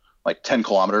 like 10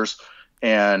 kilometers.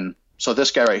 And so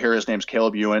this guy right here, his name's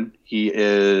Caleb Ewan. He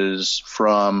is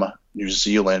from New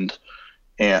Zealand,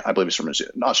 and I believe he's from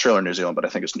Australia or New Zealand, but I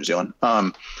think it's New Zealand.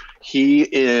 He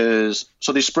is,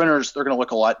 so these sprinters, they're going to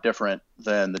look a lot different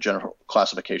than the general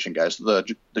classification guys.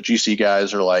 The GC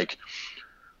guys are like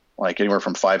anywhere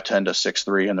from 5'10" to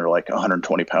 6'3", and they're like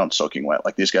 120 pounds soaking wet.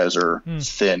 Like these guys are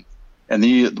thin.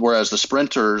 And whereas the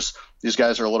sprinters, these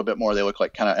guys are a little bit more, they look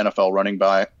like kind of NFL running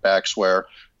backs where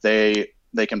they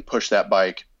can push that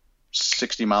bike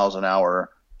 60 miles an hour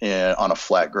on a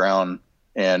flat ground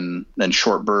and then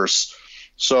short bursts.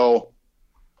 So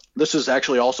this is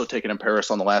actually also taken in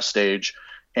Paris on the last stage,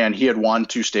 and he had won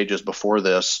 2 stages before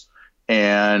this,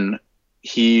 and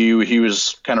he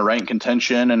was kind of right in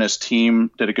contention, and his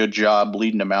team did a good job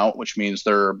leading him out, which means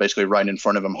they're basically riding in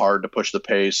front of him hard to push the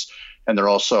pace. And they're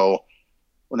also,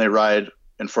 when they ride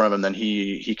in front of him, then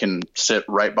he can sit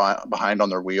right behind on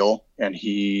their wheel, and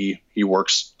he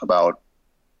works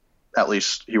at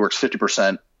least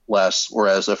 50% less,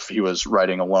 whereas if he was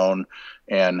riding alone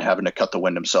and having to cut the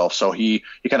wind himself. So he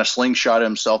kind of slingshot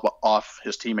himself off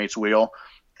his teammate's wheel.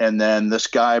 And then this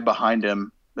guy behind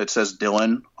him, it says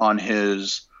Dylan on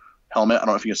his helmet. I don't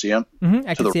know if you can see him. Mm-hmm.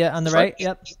 I can see it on the right.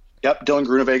 Yep, Dylan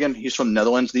Groenewegen. He's from the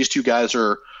Netherlands. These two guys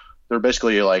they're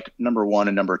basically like number 1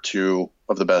 and number 2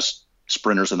 of the best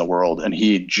sprinters in the world. And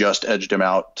he just edged him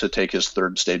out to take his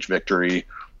 3rd stage victory.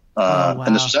 Wow.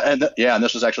 And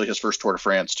this was actually his first Tour de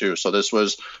France too. So this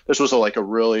was like a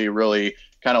really, really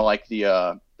kind of like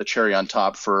the cherry on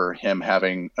top for him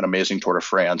having an amazing Tour de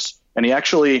France. And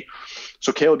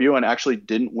so Caleb Ewan actually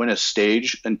didn't win a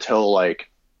stage until it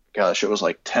was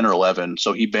like 10 or 11.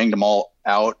 So he banged them all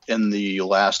out in the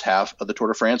last half of the Tour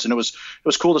de France. And it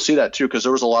was cool to see that too, because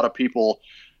there was a lot of people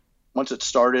once it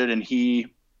started, and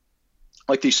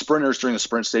like these sprinters during the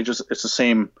sprint stages, it's the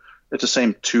same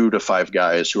 2 to 5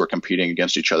 guys who are competing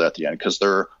against each other at the end, because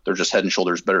they're just head and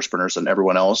shoulders better sprinters than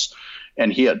everyone else.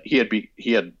 And he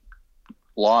had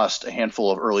lost a handful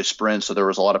of early sprints, so there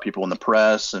was a lot of people in the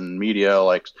press and media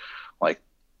like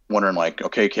wondering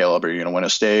okay, Caleb, are you going to win a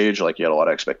stage? Like, he had a lot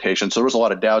of expectations, so there was a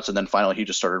lot of doubts. And then finally he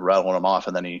just started rattling them off,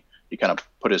 and then he kind of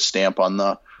put his stamp on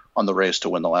the race to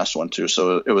win the last one too.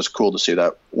 So it was cool to see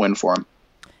that win for him.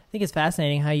 I think it's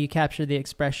fascinating how you capture the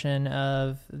expression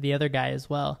of the other guy as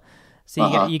well.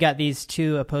 So you got these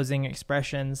 2 opposing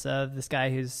expressions of this guy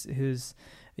who's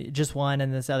just won,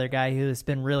 and this other guy who has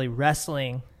been really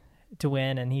wrestling to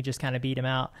win, and he just kind of beat him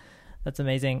out. That's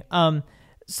amazing.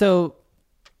 So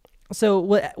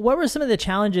what were some of the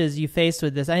challenges you faced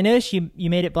with this? I noticed you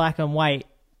made it black and white.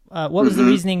 What was the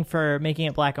reasoning for making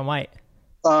it black and white?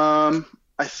 I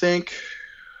think,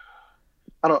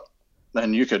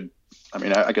 and you could,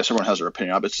 I guess everyone has their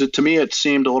opinion on it, but to me it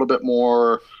seemed a little bit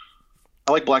more,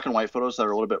 I like black and white photos that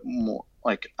are a little bit more,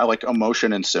 I like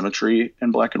emotion and symmetry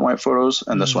in black and white photos,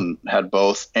 and this one had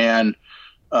both. And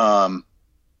I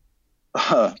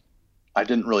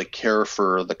didn't really care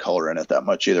for the color in it that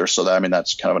much either. So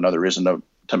that's kind of another reason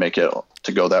to make it,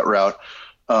 to go that route.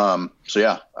 So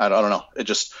yeah, I don't know.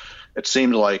 It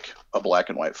seemed like a black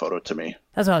and white photo to me.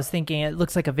 That's what I was thinking. It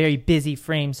looks like a very busy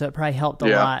frame, so it probably helped a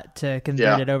lot to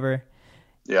convert it over.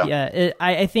 Yeah.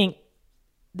 I think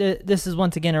this is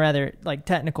once again a rather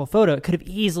technical photo. It could have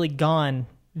easily gone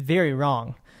very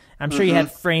wrong. I'm sure you had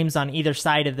frames on either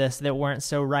side of this that weren't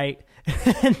so right.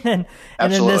 and then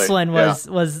this one was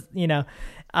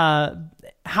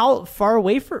how far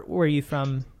away were you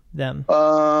from them?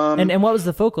 And what was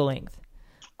the focal length?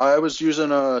 I was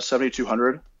using a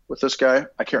 7200 with this guy.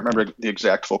 I can't remember the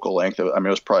exact focal length. It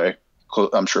was probably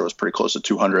I'm sure it was pretty close to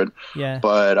 200. Yeah.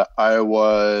 But I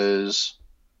was,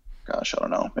 I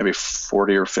don't know, maybe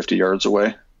 40 or 50 yards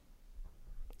away.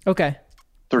 Okay.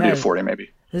 30 to 40 maybe.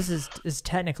 This is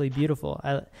technically beautiful.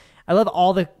 I love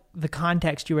all the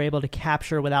context you were able to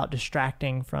capture without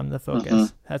distracting from the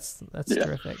focus. That's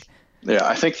terrific. Yeah,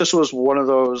 I think this was one of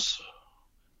those,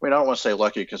 I don't want to say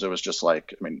lucky, because it was just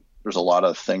there's a lot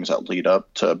of things that lead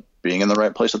up to being in the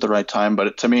right place at the right time.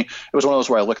 But to me, it was one of those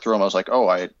where I looked through them, I was like, oh,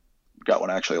 I got one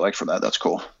I actually like from that. That's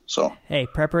cool. So hey,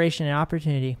 preparation and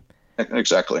opportunity.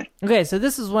 Exactly. Okay, so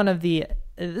this is one of the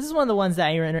ones that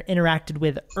I interacted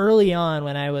with early on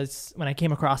when I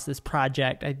came across this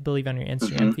project, I believe on your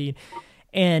Instagram feed.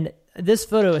 And this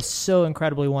photo is so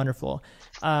incredibly wonderful.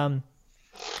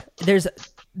 There's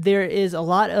there is a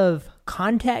lot of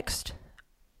context.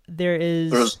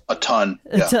 There's a ton.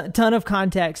 Ton of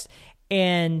context,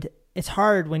 and it's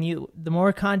hard when the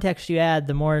more context you add,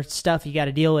 the more stuff you got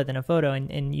to deal with in a photo,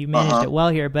 and you managed it well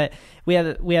here. But we have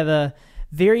a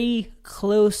very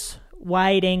close,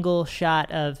 wide angle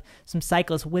shot of some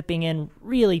cyclists whipping in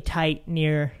really tight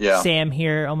near Sam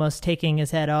here, almost taking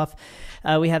his head off.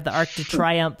 We have the Arc de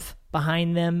Triomphe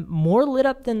behind them, more lit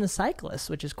up than the cyclists,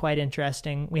 which is quite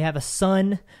interesting. We have a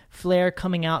sun flare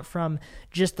coming out from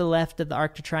just the left of the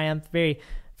Arc de Triomphe. Very,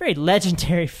 very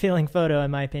legendary feeling photo,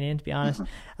 in my opinion, to be honest.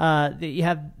 You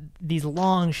have these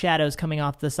long shadows coming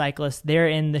off the cyclists. They're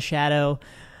in the shadow.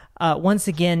 Once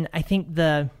again, I think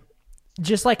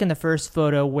just like in the first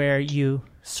photo where you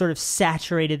sort of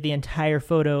saturated the entire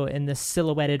photo in this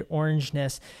silhouetted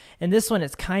orangeness, in this one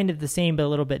it's kind of the same but a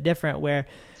little bit different, where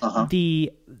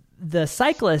the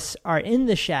cyclists are in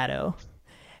the shadow,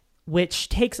 which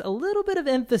takes a little bit of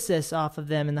emphasis off of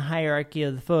them in the hierarchy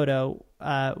of the photo.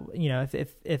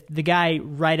 If the guy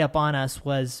right up on us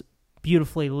was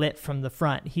beautifully lit from the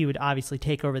front, he would obviously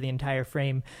take over the entire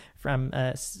frame from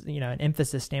an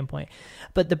emphasis standpoint.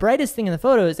 But the brightest thing in the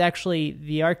photo is actually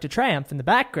the Arc de Triomphe in the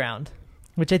background,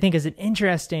 which I think is an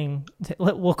interesting,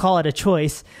 we'll call it a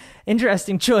choice,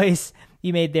 interesting choice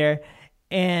you made there.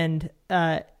 And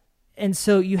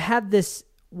so you have this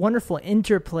wonderful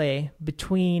interplay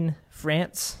between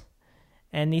France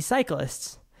and these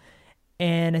cyclists,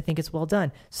 and I think it's well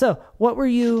done. So what were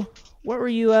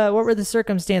the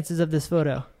circumstances of this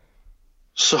photo?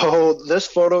 So this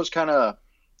photo is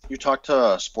you talk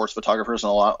to sports photographers and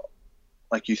a lot,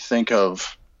 like you think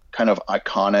of kind of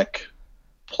iconic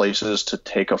places to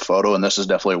take a photo, and this is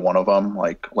definitely one of them,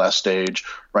 like last stage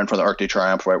right in front of the Arc de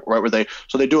Triomphe, right where they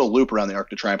do a loop around the Arc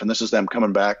de Triomphe, and this is them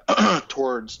coming back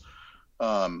towards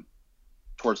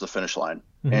the finish line.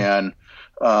 And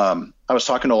I was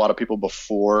talking to a lot of people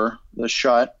before this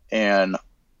shot, and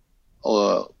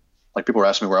like people were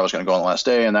asking me where I was going to go on the last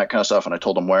day and that kind of stuff, and I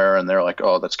told them where, and they're like,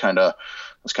 oh, that's kind of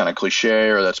cliche,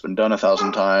 or that's been done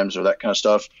 1,000 times, or that kind of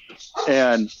stuff.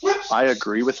 And I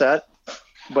agree with that,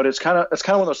 but it's kind of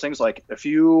one of those things, like if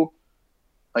you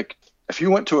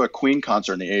went to a Queen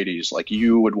concert in the 80s, like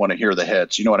you would want to hear the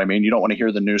hits, you know what I mean? You don't want to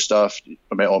hear the new stuff.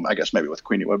 I guess maybe with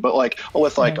Queen you would, but like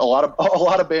with like a lot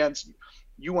of bands,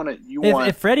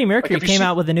 if Freddie Mercury came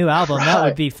out with a new album, that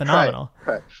would be phenomenal.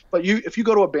 Right. But if you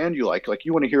go to a band you like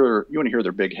you want to hear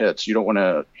their big hits. You don't want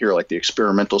to hear like the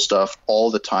experimental stuff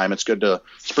all the time. It's good to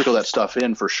sprinkle that stuff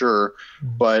in for sure.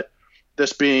 But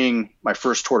this being my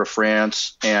first Tour de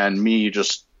France, and me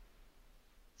just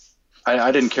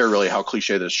I didn't care really how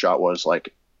cliche this shot was.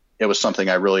 Like, it was something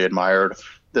I really admired.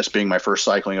 This being my first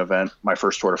cycling event, my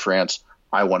first Tour de France,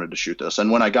 I wanted to shoot this. And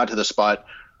when I got to this spot,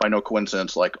 by no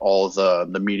coincidence, like all of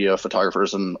the media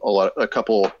photographers and a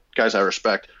couple guys I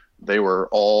respect, they were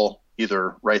all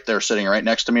either right there sitting right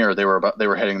next to me, or they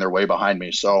were heading their way behind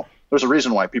me. So there's a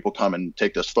reason why people come and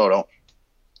take this photo.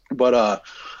 But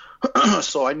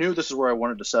so I knew this is where I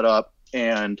wanted to set up,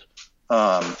 and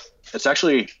it's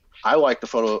actually, I like the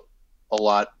photo a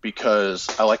lot because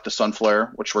I like the sun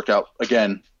flare, which worked out.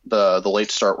 Again, the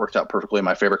late start worked out perfectly in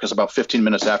my favor, because about 15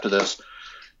 minutes after this,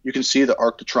 you can see the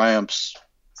Arc de Triomphe's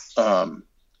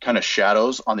kind of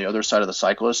shadows on the other side of the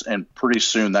cyclist, and pretty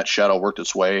soon that shadow worked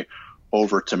its way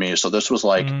over to me. So this was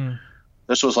like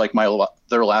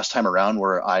their last time around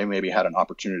where I maybe had an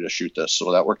opportunity to shoot this.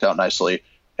 So that worked out nicely.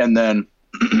 And then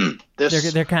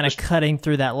they're kind of cutting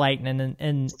through that light,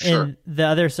 and sure. In the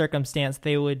other circumstance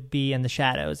they would be in the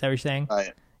shadows. Is that what you're saying?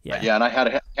 Yeah. And I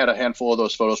had a handful of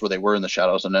those photos where they were in the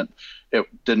shadows, and it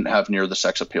didn't have near the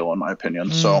sex appeal in my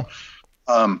opinion. So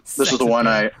this is the one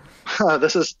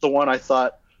this is the one I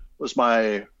thought was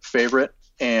my favorite.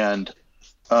 And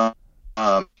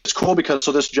it's cool because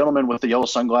this gentleman with the yellow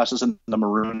sunglasses and the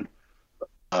maroon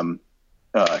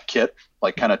kit,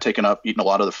 like kind of eating a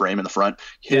lot of the frame in the front.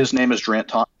 His name is Grant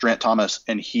Thomas,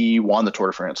 and he won the Tour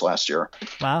de France last year.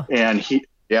 Wow. And he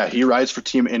rides for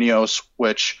Team Ineos,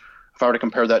 which if I were to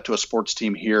compare that to a sports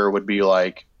team here would be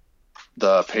like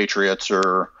the Patriots,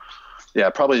 or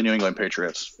probably the New England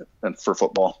Patriots, and for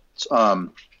football.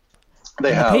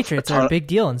 The Patriots are a big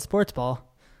deal in sports ball.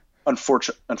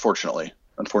 Unfortunately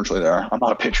they are. I'm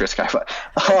not a Patriots guy, but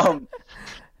I'm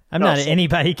not an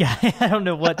anybody guy. I don't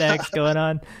know what the heck's going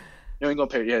on. New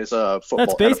England Patriots, football.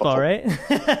 That's baseball, right?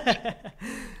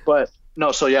 But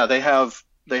no, so they have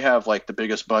like the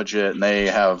biggest budget, and they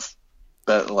have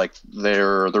that, like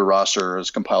their roster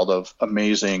is compiled of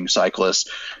amazing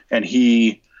cyclists, and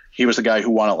he was the guy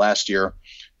who won it last year,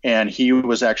 and he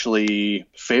was actually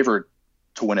favored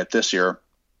to win it this year.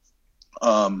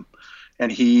 And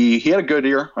and he had a good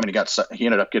year. I mean, he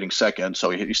ended up getting second, so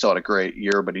he still had a great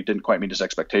year, but he didn't quite meet his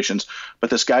expectations. But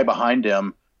this guy behind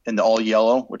him in the all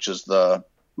yellow, which is the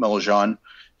Melanjon,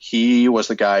 he was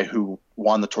the guy who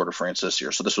won the Tour de France this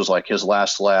year. So this was like his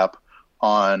last lap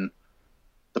on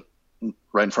the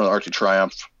right in front of the Arc de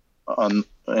Triomphe.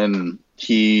 And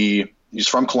he's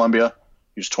from Colombia.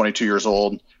 He was 22 years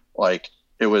old. Like,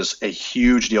 it was a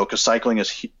huge deal because cycling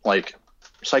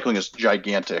is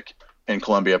gigantic in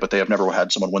Colombia, but they have never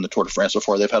had someone win the Tour de France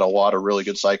before. They've had a lot of really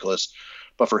good cyclists,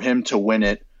 but for him to win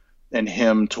it and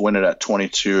him to win it at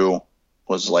 22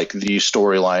 was like the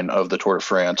storyline of the Tour de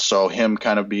France. So him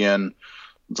kind of being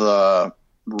the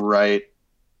right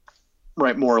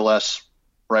more or less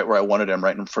right where I wanted him,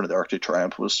 right in front of the Arc de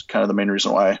Triomphe, was kind of the main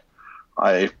reason why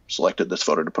I selected this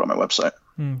photo to put on my website.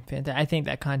 Fantastic. I think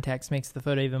that context makes the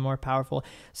photo even more powerful.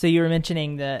 So you were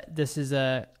mentioning that this is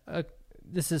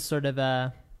sort of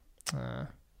a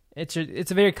it's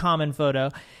a very common photo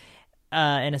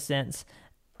in a sense.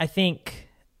 I think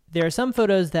there are some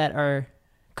photos that are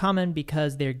common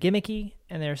because they're gimmicky,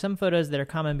 and there are some photos that are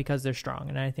common because they're strong,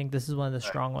 and I think this is one of the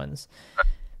strong ones.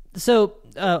 So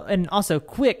and also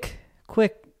quick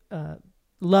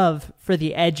love for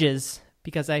the edges,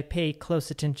 because I pay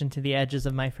close attention to the edges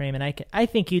of my frame, and I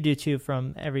think you do too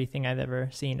from everything I've ever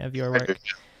seen of your work.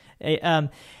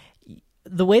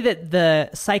 The way that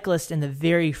the cyclist in the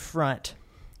very front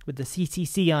with the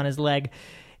CCC on his leg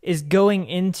is going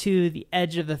into the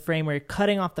edge of the frame, where you're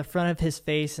cutting off the front of his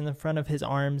face and the front of his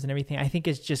arms and everything, I think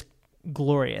is just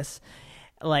glorious.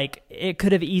 Like, it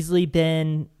could have easily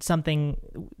been something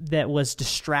that was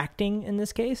distracting in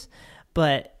this case,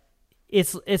 but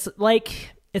it's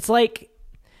like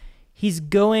he's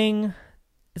going.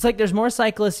 It's like there's more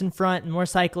cyclists in front and more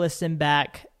cyclists in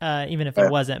back, even if there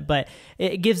wasn't. But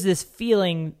it gives this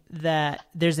feeling that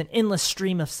there's an endless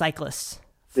stream of cyclists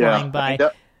flying by.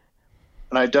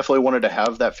 And I definitely wanted to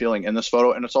have that feeling in this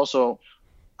photo. And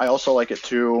I also like it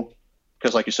too,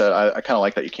 because like you said, I kind of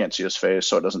like that you can't see his face,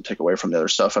 so it doesn't take away from the other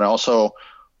stuff. And I also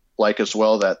like as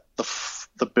well that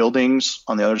the buildings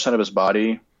on the other side of his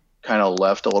body kind of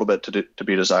left a little bit to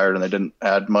be desired, and they didn't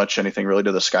add much anything really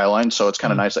to the skyline. So it's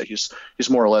kind of nice that he's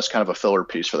more or less kind of a filler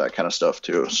piece for that kind of stuff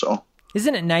too. So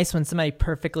isn't it nice when somebody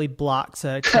perfectly blocks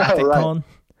a traffic cone?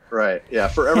 Right. Yeah.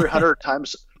 For every 100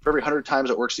 times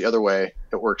it works the other way,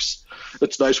 it works.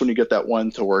 It's nice when you get that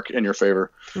one to work in your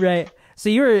favor. Right. So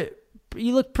you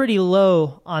look pretty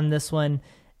low on this one.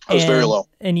 I was very low.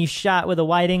 And you shot with a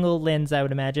wide angle lens, I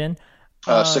would imagine.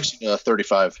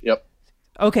 16-35. Yep.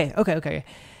 Okay.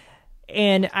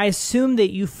 And I assume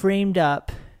that you framed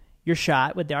up your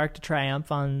shot with the Arc de Triomphe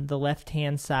on the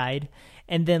left-hand side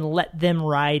and then let them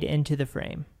ride into the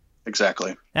frame.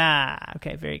 Exactly.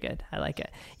 Okay, very good. I like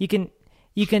it.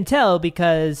 You can tell,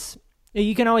 because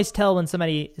you can always tell when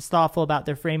somebody is thoughtful about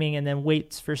their framing and then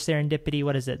waits for serendipity.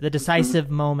 What is it? The decisive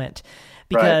moment.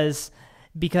 Because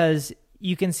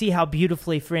you can see how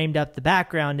beautifully framed up the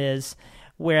background is.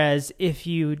 Whereas if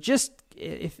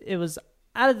it was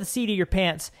out of the seat of your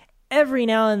pants, every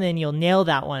now and then you'll nail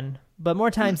that one. But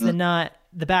more times than not,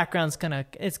 the background's gonna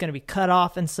be cut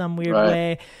off in some weird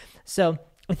way. So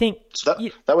I think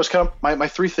that was kind of my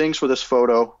three things for this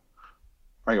photo.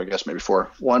 I guess maybe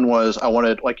four. One was I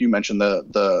wanted, like you mentioned,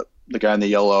 the guy in the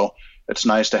yellow. It's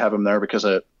nice to have him there because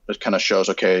it kind of shows,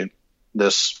 okay,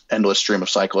 this endless stream of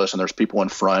cyclists, and there's people in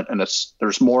front, and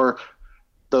there's more.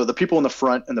 The people in the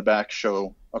front and the back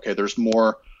show, okay, there's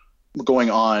more going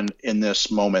on in this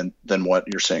moment than what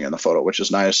you're seeing in the photo, which is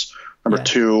nice. Number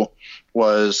two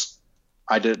was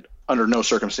under no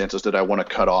circumstances did I want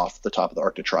to cut off the top of the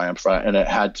Arc de Triomphe, and it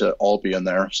had to all be in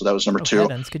there. So that was number two.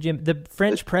 Heavens. The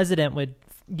French president would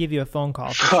give you a phone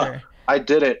call for sure. I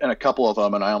did it in a couple of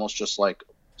them, and I almost just like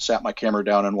sat my camera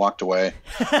down and walked away.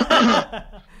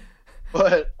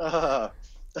 But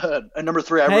and number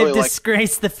three, I really liked.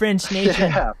 Disgraced the French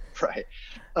nation. Yeah, right.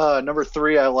 Number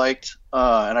three, I liked,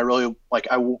 and I really like.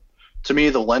 To me,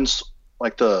 the lens,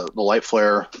 like the light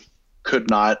flare, could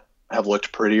not have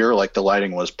looked prettier. Like, the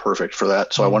lighting was perfect for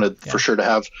that. So I wanted for sure to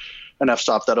have an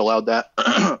f-stop that allowed that.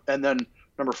 And then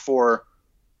number four,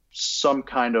 some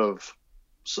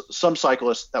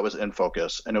cyclist that was in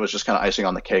focus, and it was just kind of icing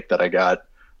on the cake that I got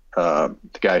the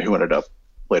guy who ended up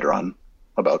later on,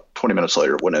 about 20 minutes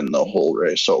later, winning the whole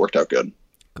race. So it worked out good.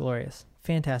 Glorious.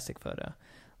 Fantastic photo.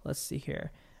 Let's see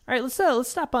here. All right, let's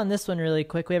stop on this one really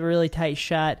quick. We have a really tight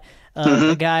shot of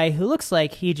a guy who looks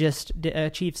like he just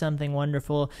achieved something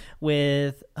wonderful,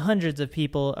 with hundreds of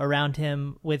people around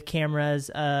him with cameras,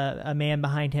 a man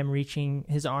behind him reaching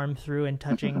his arm through and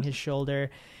touching his shoulder.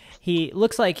 He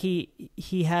looks like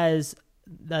he has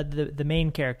the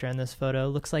main character in this photo,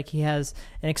 looks like he has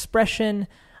an expression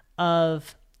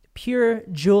of pure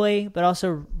joy, but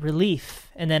also relief.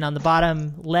 And then on the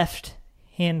bottom left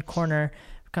hand corner,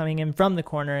 coming in from the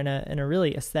corner in a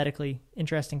really aesthetically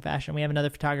interesting fashion, we have another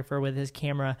photographer with his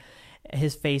camera,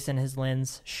 his face and his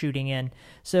lens shooting in.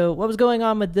 So what was going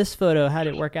on with this photo? How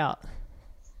did it work out?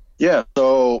 Yeah,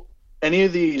 so any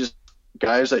of these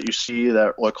guys that you see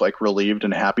that look like relieved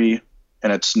and happy,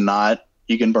 and it's not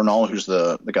Egan Bernal, who's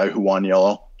the guy who won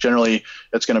yellow, generally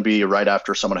it's going to be right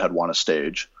after someone had won a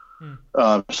stage.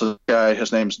 So the guy,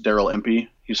 his name's Daryl Impey.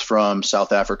 He's from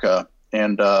South Africa.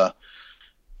 And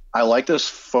I like this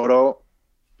photo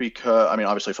because, I mean,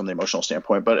 obviously from the emotional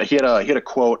standpoint, but he had a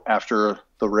quote after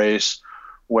the race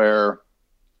where,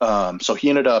 so he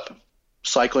ended up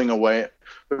cycling away.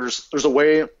 There's a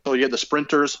way, so you have the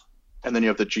sprinters, and then you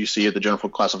have the GC, the general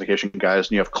classification guys,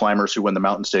 and you have climbers who win the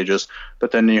mountain stages.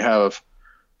 But then you have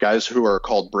guys who are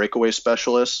called breakaway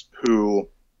specialists who,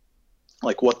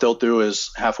 like, what they'll do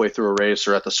is halfway through a race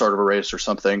or at the start of a race or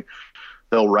something,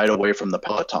 they'll ride away from the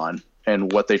peloton.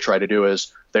 And what they try to do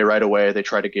is they ride away, they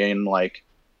try to gain like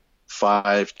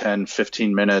 5, 10,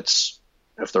 15 minutes,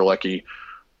 if they're lucky,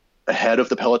 ahead of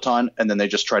the peloton. And then they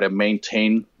just try to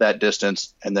maintain that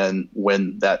distance and then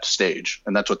win that stage.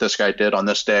 And that's what this guy did on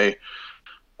this day.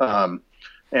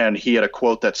 And he had a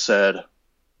quote that said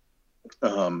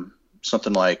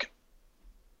something like,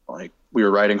 we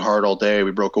were riding hard all day.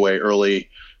 We broke away early.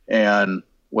 And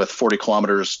with 40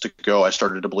 kilometers to go, I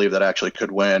started to believe that I actually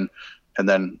could win. And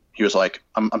then he was like,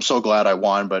 I'm so glad I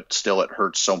won, but still it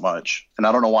hurts so much. And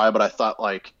I don't know why, but I thought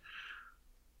like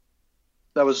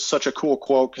that was such a cool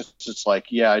quote, because it's like,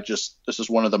 yeah, this is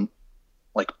one of the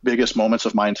like biggest moments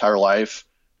of my entire life.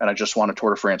 And I just won a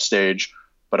Tour de France stage,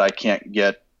 but I can't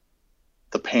get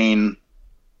the pain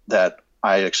that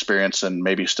I experience and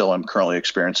maybe still am currently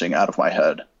experiencing out of my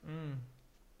head,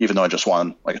 even though I just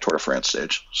won like a Tour de France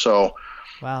stage. So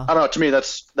wow. I don't know. To me,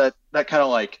 that kind of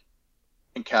like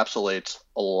encapsulates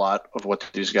a lot of what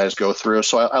these guys go through.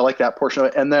 So I like that portion of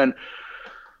it. And then,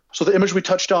 so the image we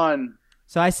touched on.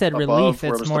 So I said relief.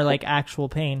 It's more like actual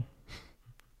pain.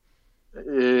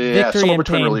 Yeah, somewhere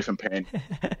between relief and pain.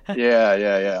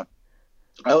 Yeah.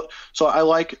 So I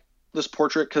like this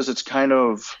portrait because it's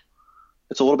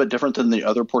a little bit different than the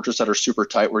other portraits that are super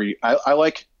tight. Where I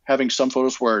like having some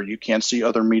photos where you can see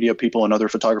other media people and other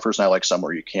photographers, and I like some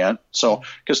where you can't. So,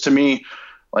 because to me,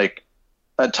 like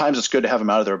at times it's good to have him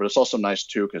out of there, but it's also nice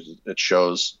too because it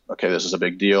shows, okay, this is a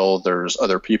big deal. There's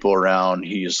other people around.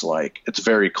 He's like, it's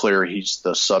very clear he's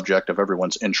the subject of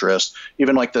everyone's interest.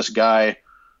 Even like this guy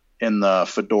in the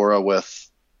fedora with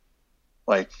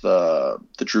like the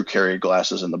Drew Carey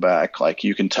glasses in the back, like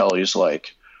you can tell he's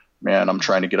like, man, I'm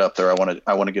trying to get up there. I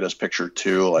want to get his picture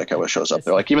too. Like I wish I was up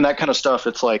there. Like even that kind of stuff.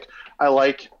 It's like I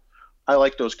like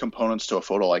those components to a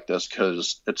photo like this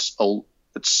because it's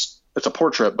a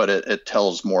portrait, but it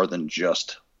tells more than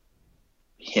just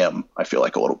him. I feel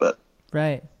like a little bit.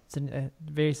 Right. It's a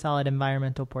very solid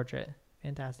environmental portrait.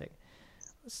 Fantastic.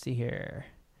 Let's see here.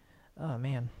 Oh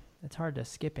man, it's hard to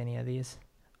skip any of these.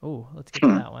 Oh, let's get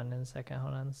to that one in a second.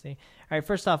 Hold on, let's see. All right,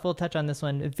 first off, we'll touch on this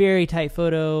one. A very tight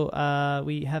photo.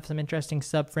 We have some interesting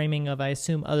sub-framing of, I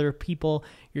assume, other people.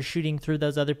 You're shooting through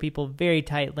those other people. Very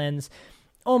tight lens.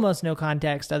 Almost no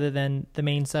context other than the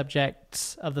main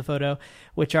subjects of the photo,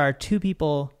 which are two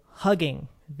people hugging.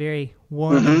 Very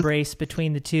warm embrace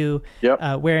between the two,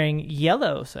 wearing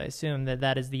yellow. So I assume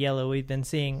that is the yellow we've been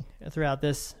seeing throughout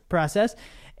this process.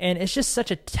 And it's just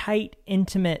such a tight,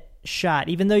 intimate shot,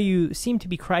 even though you seem to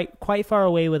be quite far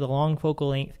away with a long focal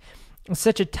length. It's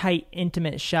such a tight,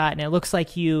 intimate shot, and it looks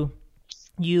like you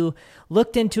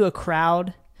looked into a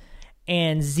crowd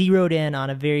and zeroed in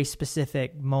on a very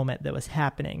specific moment that was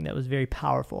happening that was very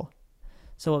powerful.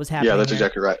 So what was happening? Yeah, that's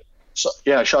exactly right. So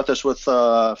yeah, I shot this with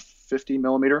 50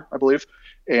 millimeter, I believe,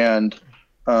 and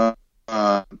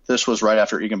this was right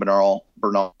after Egan Bernal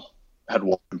had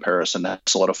won in Paris and had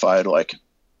solidified like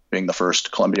being the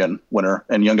first Colombian winner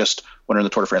and youngest winner in the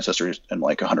Tour de France history in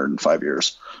like 105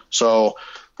 years. So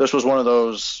this was one of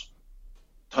those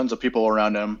tons of people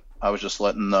around him. I was just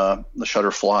letting the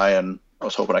shutter fly, and I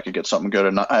was hoping I could get something good.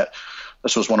 And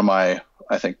this was one of my,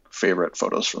 I think, favorite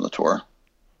photos from the tour.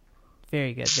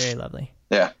 Very good. Very lovely.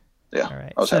 Yeah. All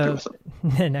right. I was happy with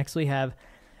it. Next we have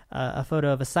a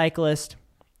photo of a cyclist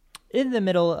in the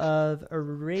middle of a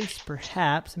race,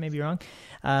 perhaps, I may be wrong.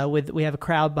 We have a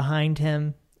crowd behind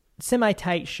him.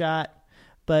 Semi-tight shot,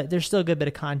 but there's still a good bit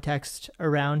of context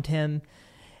around him.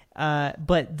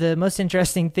 But the most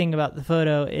interesting thing about the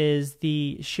photo is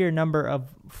the sheer number of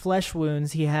flesh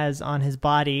wounds he has on his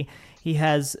body. He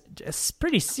has a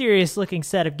pretty serious looking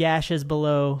set of gashes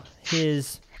below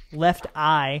his left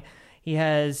eye. He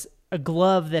has a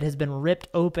glove that has been ripped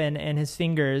open, and his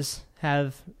fingers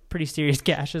have pretty serious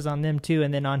gashes on them too.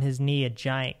 And then on his knee, a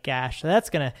giant gash. So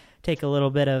that's going to take a little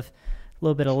bit of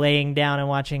laying down and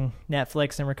watching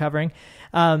Netflix and recovering.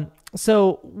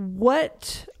 So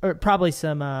what, or probably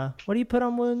some, what do you put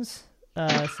on wounds?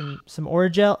 Some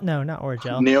Oragel? No, not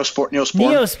Oragel.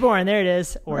 Neosporin. There it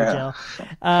is. Oragel.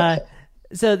 Yeah.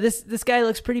 So this guy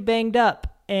looks pretty banged up.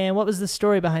 And what was the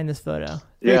story behind this photo?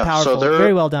 Very powerful. So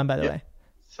very well done, by the way.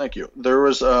 Thank you. There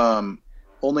was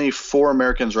only 4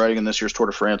 Americans riding in this year's Tour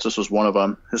de France. This was one of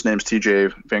them. His name's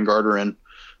TJ Van Garderen.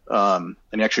 And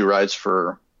he actually rides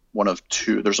for one of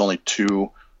 2. There's only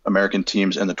 2 American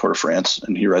teams in the Tour de France,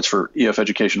 and he rides for EF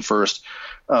Education First.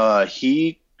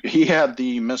 He had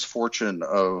the misfortune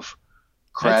of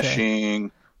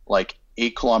crashing like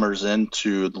 8 kilometers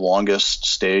into the longest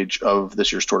stage of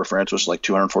this year's Tour de France, which was like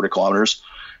 240 kilometers.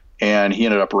 And he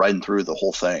ended up riding through the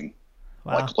whole thing,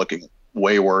 like looking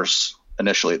way worse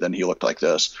initially than he looked like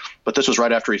this. But this was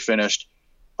right after he finished.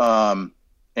 And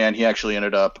he actually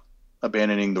ended up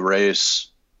abandoning the race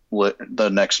the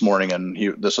next morning. And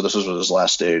this was his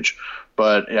last stage.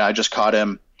 But yeah, I just caught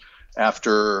him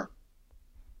after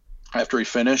he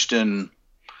finished, and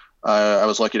I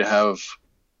was lucky to have,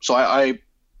 so I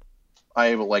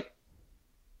like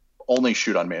only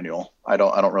shoot on manual. I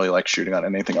don't really like shooting on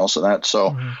anything else than that. So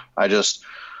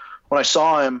when I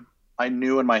saw him, I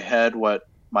knew in my head what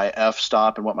my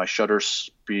f-stop and what my shutter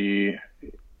speed,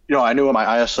 I knew what my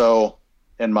ISO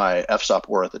and my f-stop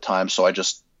were at the time. So I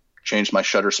just changed my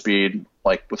shutter speed,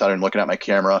 like without even looking at my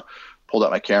camera, pulled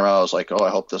out my camera. I was like, oh, I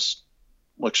hope this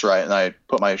looks right. And I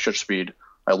put my shutter speed,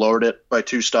 I lowered it by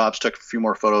 2 stops, took a few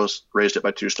more photos, raised it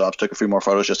by 2 stops, took a few more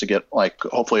photos just to get like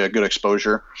hopefully a good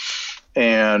exposure.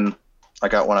 And I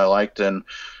got one I liked. And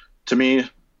to me,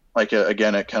 like,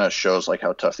 again, it kind of shows like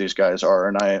how tough these guys are.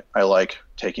 And I like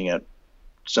taking it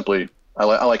simply. I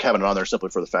like having it on there simply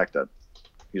for the fact that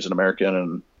he's an American.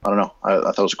 And I don't know. I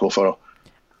thought it was a cool photo.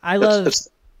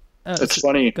 It's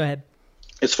funny. Go ahead.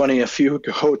 It's funny if you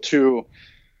go to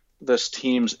this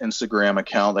team's Instagram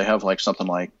account, they have like something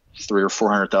like 300,000 or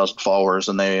 400,000 followers,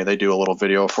 and they do a little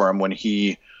video for him when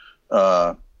he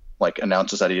like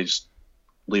announces that he's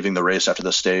leaving the race after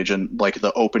the stage, and like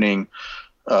the opening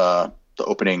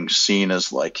scene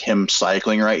is like him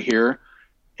cycling right here,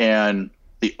 and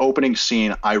the opening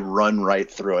scene I run right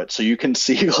through it, so you can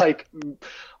see like,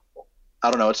 I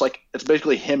don't know, it's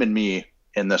basically him and me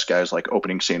in this guy's like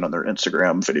opening scene on their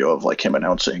Instagram video of like him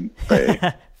announcing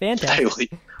a fantastic.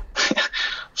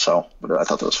 So, but I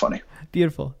thought that was funny.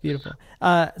 Beautiful.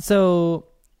 What was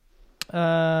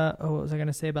I going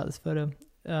to say about this photo?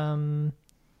 The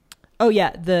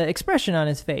expression on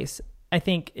his face, I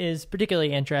think, is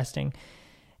particularly interesting.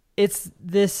 It's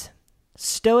this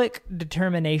stoic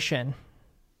determination.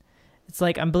 It's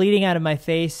like I'm bleeding out of my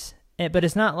face, but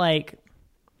it's not like,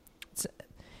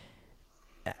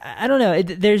 I don't know.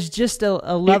 There's just a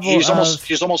level he's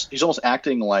almost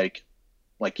acting like,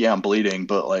 yeah, I'm bleeding,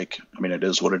 but like, I mean, it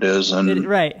is what it is. And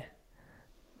right.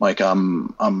 Like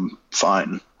I'm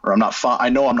fine, or I'm not fine. I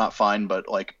know I'm not fine, but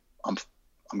like I'm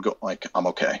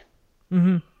okay.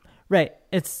 Mm-hmm. Right.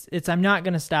 It's I'm not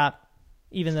going to stop,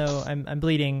 even though I'm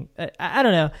bleeding. I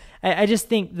don't know. I just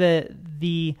think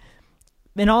in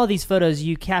all of these photos,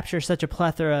 you capture such a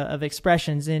plethora of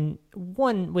expressions, and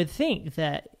one would think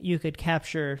that you could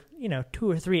capture, 2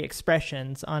 or 3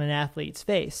 expressions on an athlete's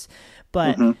face,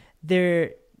 but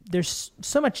there's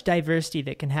so much diversity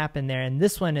that can happen there. And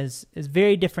this one is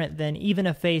very different than even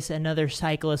a face another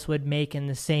cyclist would make in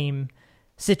the same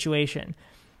situation.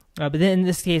 But then in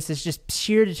this case, it's just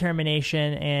sheer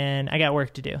determination, and I got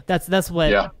work to do. That's what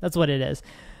it is.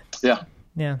 Yeah.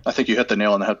 Yeah. I think you hit the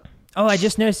nail on the head. Oh, I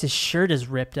just noticed his shirt is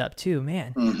ripped up too,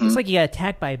 man. Looks like he got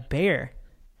attacked by a bear.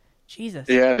 Jesus.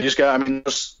 Yeah. These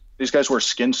guys wear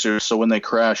skin suits. So when they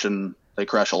crash, and they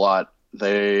crash a lot,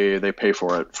 they pay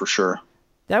for it for sure.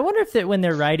 I wonder if when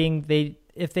they're riding,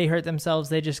 if they hurt themselves,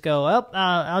 they just go, "Oh,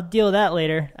 I'll deal with that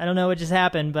later. I don't know what just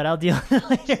happened, but I'll deal with it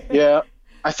later." Yeah,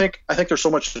 I think there's so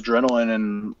much adrenaline,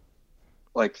 and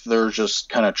like they're just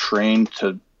kind of trained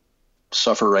to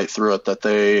suffer right through it,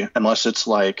 that unless it's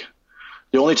like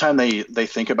the only time they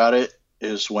think about it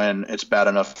is when it's bad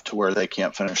enough to where they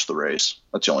can't finish the race.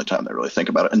 That's the only time they really think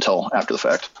about it, until after the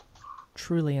fact.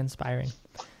 Truly inspiring.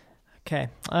 Okay.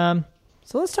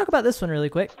 So let's talk about this one really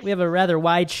quick. We have a rather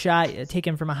wide shot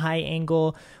taken from a high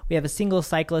angle. We have a single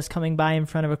cyclist coming by in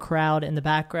front of a crowd. In the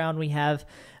background, we have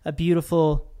a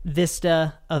beautiful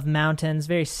vista of mountains,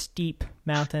 very steep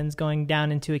mountains going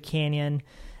down into a canyon,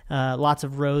 lots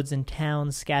of roads and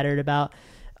towns scattered about.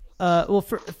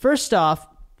 First off,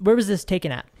 where was this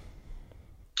taken at?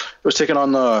 It was taken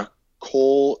on the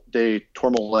Col de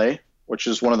Tourmalet, which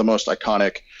is one of the most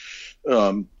iconic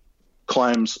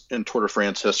climbs in Tour de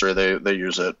France history. They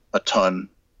use it a ton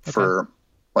for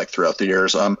like throughout the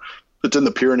years. It's in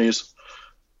the Pyrenees.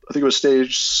 I think it was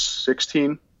stage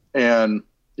 16, and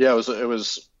yeah, it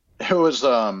was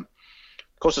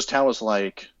closest town was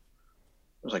like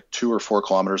 2 or 4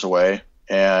 kilometers away,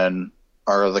 and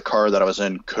the car that I was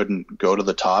in couldn't go to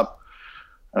the top,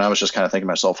 and I was just kind of thinking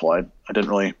to myself, well, I didn't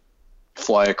really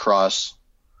fly across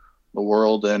the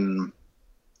world and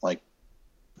like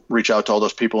reach out to all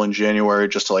those people in January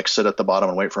just to like sit at the bottom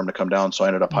and wait for him to come down. So I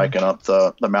ended up hiking up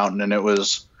the mountain, and it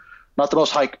was not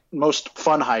the most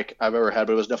fun hike I've ever had,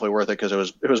 but it was definitely worth it because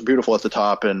it was beautiful at the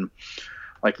top. And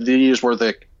like these were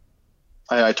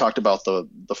I talked about the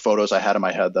photos I had in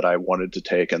my head that I wanted to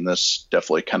take, and this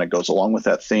definitely kind of goes along with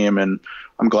that theme. And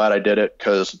I'm glad I did it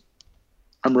because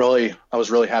I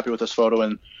was really happy with this photo.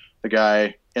 And the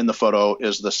guy in the photo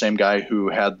is the same guy who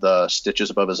had the stitches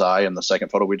above his eye in the second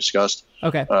photo we discussed.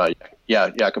 Okay.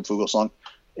 Jakob Fuglsang.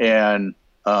 And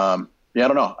I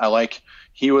don't know.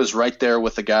 He was right there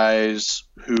with the guys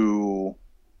who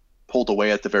pulled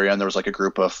away at the very end. There was like a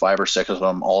group of 5 or 6 of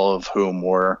them, all of whom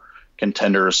were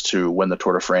contenders to win the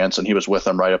Tour de France, and he was with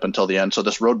them right up until the end. So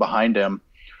this road behind him,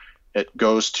 it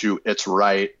goes to its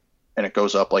right, and it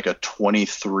goes up like a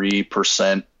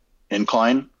 23%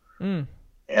 incline. And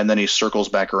then he circles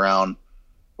back around,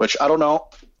 which I don't know.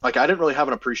 Like, I didn't really have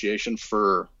an appreciation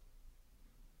for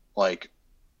like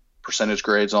percentage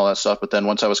grades and all that stuff. But then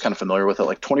once I was kind of familiar with it,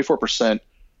 like 24%,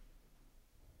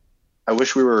 I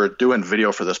wish we were doing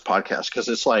video for this podcast, because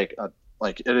it's like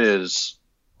it is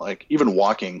like even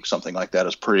walking something like that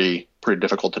is pretty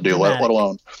difficult to do, let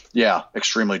alone,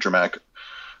 extremely dramatic.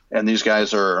 And these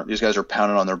guys are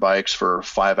pounding on their bikes for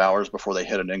 5 hours before they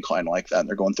hit an incline like that. And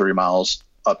they're going 30 miles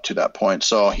up to that point.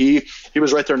 So he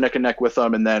was right there neck and neck with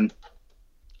them. And then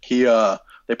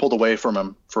they pulled away from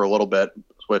him for a little bit,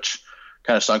 which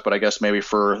kind of stunk, but I guess maybe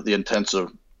for the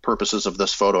intensive purposes of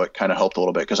this photo, it kind of helped a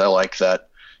little bit, because I like that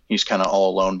he's kind of all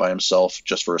alone by himself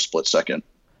just for a split second.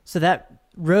 So that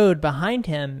road behind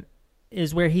him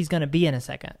is where he's going to be in a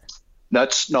second.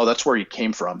 That's where he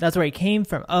came from. That's where he came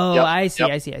from. Oh, yep. I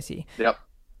see. Yep.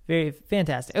 Very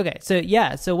fantastic. Okay.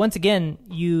 So once again,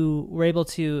 you were able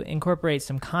to incorporate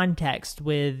some context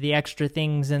with the extra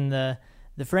things in the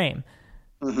frame.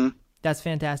 Mm-hmm. That's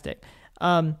fantastic.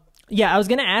 I was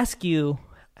going to ask you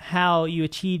how you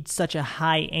achieved such a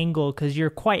high angle, because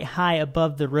you're quite high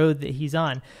above the road that he's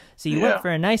on. So you went for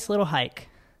a nice little hike.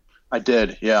 I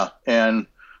did. Yeah. And,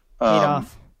 paid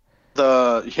off.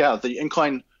 The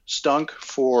incline stunk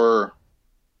for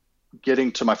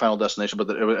getting to my final destination, but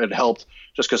it helped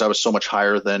just because I was so much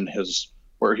higher than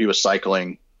where he was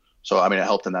cycling. So, I mean, it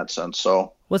helped in that sense.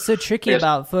 So what's so tricky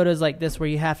about photos like this, where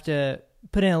you have to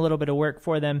put in a little bit of work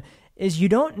for them, is you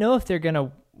don't know if they're going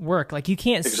to work. Like you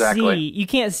can't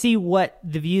see what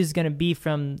the view is going to be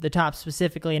from the top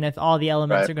specifically, and if all the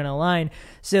elements are going to align.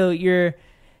 So you're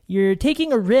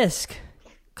taking a risk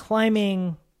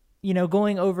climbing,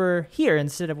 going over here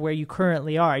instead of where you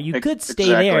currently are. You could stay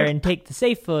there and take the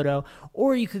safe photo,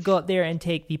 or you could go up there and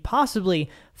take the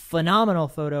possibly phenomenal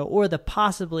photo or the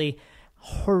possibly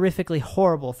horrifically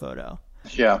horrible photo.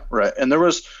 Yeah, right. And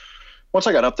once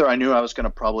I got up there, I knew I was going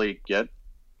to probably get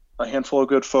a handful of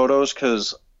good photos,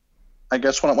 because I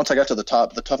guess once I got to the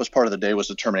top, the toughest part of the day was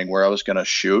determining where I was going to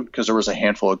shoot, because there was a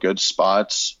handful of good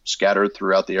spots scattered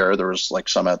throughout the area. There was like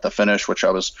some at the finish, which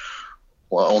I was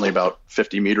only about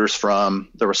 50 meters from.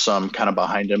 There was some kind of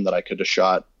behind him that I could have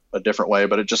shot a different way,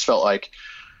 but it just felt like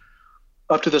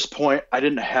up to this point, I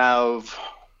didn't have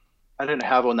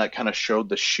one that kind of showed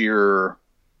the sheer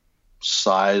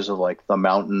size of like the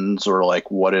mountains or like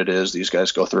what it is these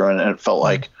guys go through. And it felt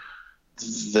like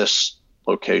this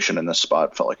location in this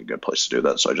spot felt like a good place to do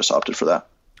that. So I just opted for that.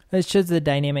 It shows the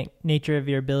dynamic nature of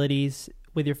your abilities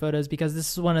with your photos, because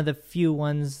this is one of the few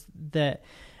ones that,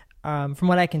 from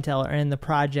what I can tell, are in the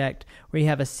project where you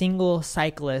have a single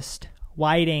cyclist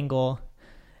wide angle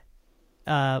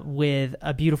with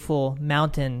a beautiful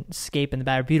mountainscape in the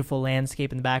background, beautiful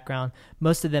landscape in the background.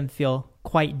 Most of them feel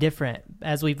quite different.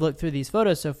 As we've looked through these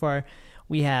photos so far,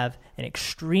 We have an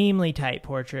extremely tight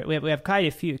portrait. We have quite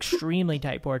a few extremely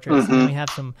tight portraits. And then we have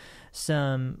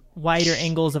some wider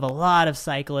angles of a lot of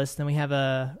cyclists. Then we have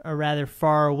a rather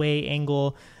far away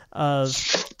angle of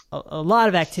a lot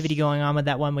of activity going on with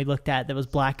that one we looked at that was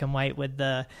black and white with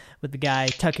the guy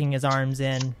tucking his arms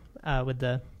in with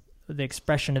the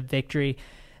expression of victory.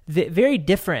 Very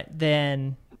different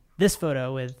than this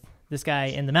photo with this guy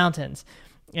in the mountains.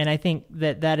 And I think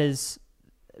that is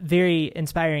very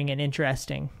inspiring and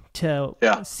interesting to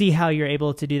see how you're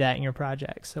able to do that in your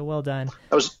project. So well done.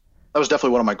 That was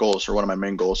definitely one of my goals, or one of my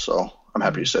main goals. So I'm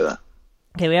happy to say that.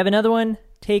 Okay, we have another one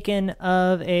taken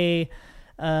of a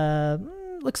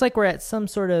looks like we're at some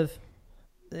sort of,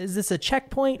 is this a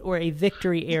checkpoint or a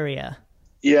victory area?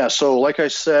 Yeah. So like I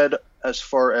said, as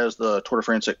far as the Tour de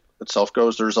France itself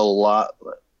goes, there's a lot.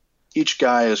 Each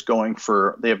guy is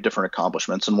they have different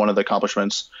accomplishments, and one of the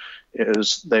accomplishments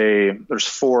is there's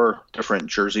 4 different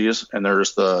jerseys, and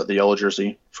there's the yellow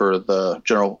jersey for the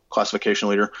general classification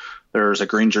leader. There's a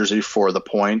green jersey for the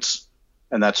points,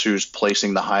 and that's who's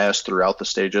placing the highest throughout the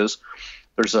stages.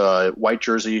 There's a white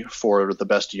jersey for the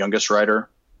best youngest rider,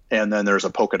 and then there's a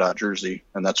polka dot jersey,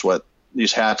 and that's what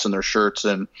these hats and their shirts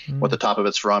and what the top of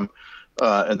it's from.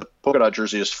 And the polka dot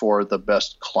jersey is for the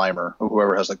best climber, or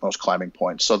whoever has like most climbing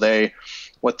points. So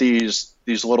what these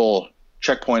little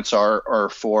checkpoints are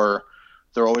for,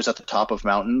 they're always at the top of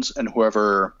mountains, and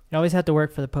whoever you always have to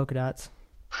work for the polka dots.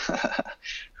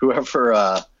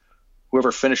 whoever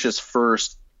finishes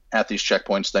first at these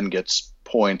checkpoints then gets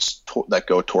points that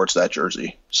go towards that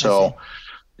jersey. So,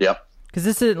 yep. Because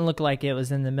this didn't look like it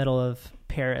was in the middle of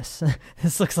Paris.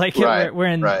 This looks like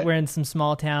we're in some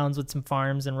small towns with some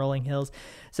farms and rolling hills.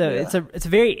 So it's a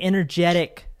very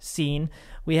energetic scene.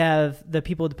 We have the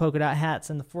people with the polka dot hats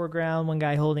in the foreground, one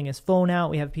guy holding his phone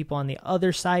out. We have people on the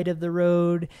other side of the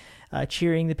road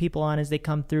cheering the people on as they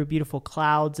come through. Beautiful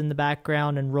clouds in the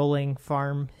background and rolling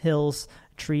farm hills,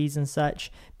 trees and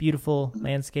such. Beautiful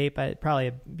landscape. Probably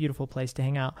a beautiful place to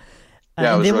hang out.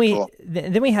 And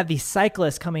then we have these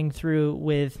cyclists coming through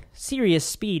with serious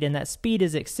speed, and that speed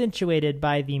is accentuated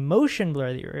by the motion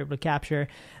blur that you're able to capture,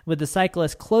 with the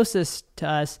cyclist closest to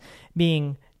us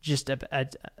being just a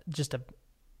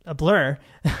blur.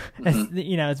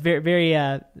 It's very,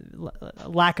 very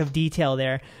lack of detail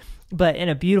there, but in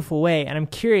a beautiful way. And I'm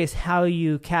curious how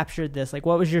you captured this. Like,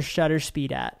 what was your shutter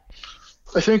speed at?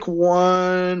 I think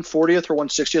 1/40th or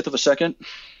 1/60th of a second.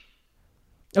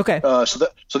 Okay.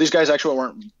 So these guys actually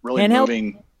weren't really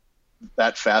moving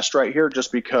that fast right here,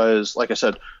 just because, like I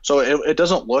said, so it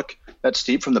doesn't look that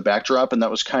steep from the backdrop, and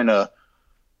that was kind of.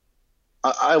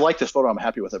 I like this photo. I'm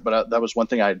happy with it, but that was one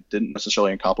thing I didn't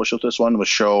necessarily accomplish with this one, was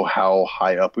show how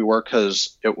high up we were,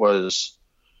 because the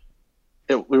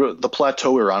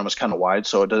plateau we were on was kind of wide,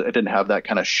 so it didn't have that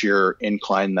kind of sheer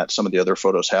incline that some of the other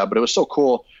photos have, but it was still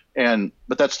cool.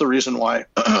 But that's the reason why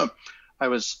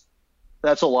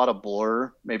that's a lot of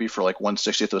blur, maybe for like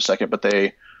 1/60th of a second, but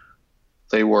they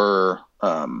were,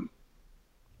 or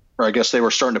I guess they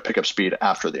were starting to pick up speed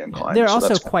after the incline. They're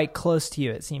also quite close to you,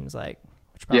 it seems like,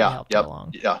 which probably helped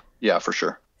along. Yeah, for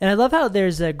sure. And I love how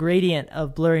there's a gradient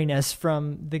of blurriness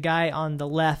from the guy on the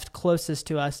left closest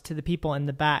to us to the people in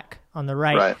the back on the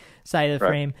right side of the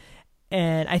frame.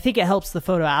 And I think it helps the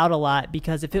photo out a lot,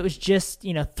 because if it was just,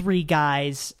 3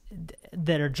 guys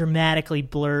that are dramatically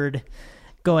blurred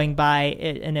going by,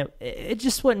 it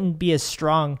just wouldn't be as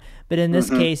strong. But in this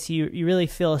case, you really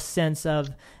feel a sense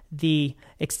of the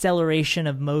acceleration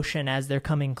of motion as they're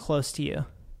coming close to you.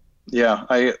 Yeah,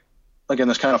 again,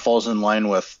 this kind of falls in line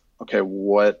with, okay,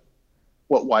 what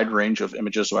wide range of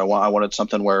images do I want? I wanted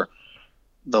something where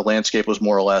the landscape was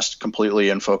more or less completely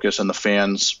in focus, and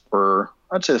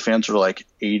I'd say the fans were like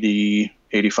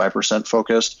 80-85%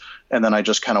 focused. And then I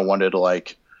just kind of wanted,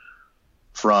 like,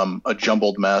 from a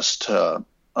jumbled mess to,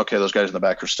 okay, those guys in the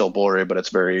back are still blurry, but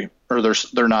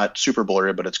they're not super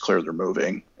blurry, but it's clear they're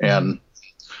moving. And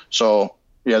so,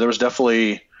 yeah, there was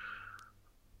definitely,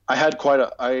 I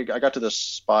got to this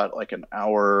spot like an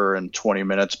hour and 20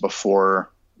 minutes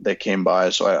before they came by.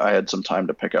 So I had some time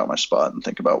to pick out my spot and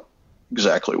think about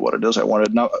exactly what it is I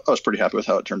wanted. Now, I was pretty happy with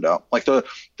how it turned out. Like the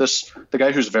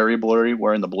guy who's very blurry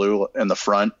wearing the blue in the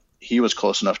front, he was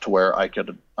close enough to where I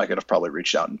could have probably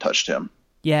reached out and touched him.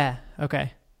 Yeah.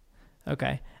 Okay.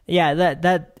 Yeah,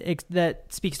 that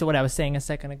speaks to what I was saying a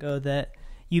second ago, that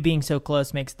you being so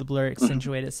close makes the blur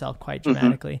accentuate itself quite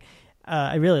dramatically.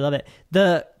 I really love it.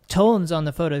 The tones on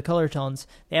the photo, the color tones,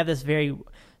 they have this very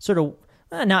sort of,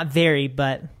 not very,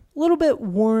 but a little bit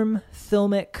warm,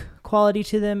 filmic quality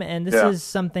to them. And this is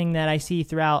something that I see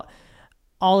throughout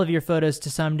all of your photos to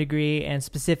some degree, and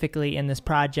specifically in this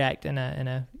project,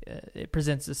 it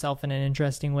presents itself in an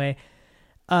interesting way.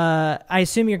 I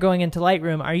assume you're going into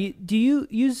Lightroom. Do you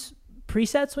use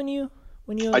presets when you?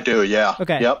 I do, yeah.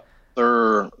 Okay. Yep.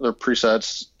 They're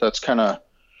presets. That's kind of,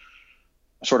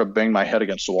 I sort of banged my head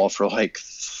against the wall for like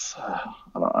I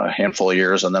don't know, a handful of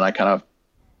years, and then I kind of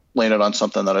landed on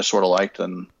something that I sort of liked,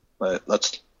 and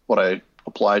that's what I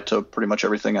applied to pretty much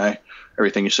everything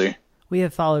you see. We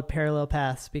have followed parallel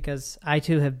paths because I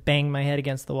too have banged my head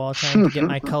against the wall trying to get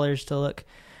my colors to look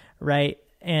right.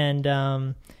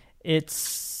 And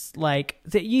it's like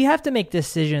you have to make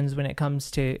decisions when it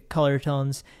comes to color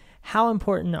tones. How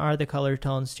important are the color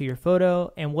tones to your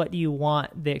photo, and what do you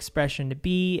want the expression to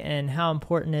be, and how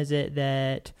important is it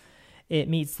that it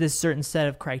meets this certain set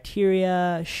of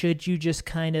criteria? Should you just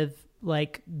kind of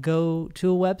like go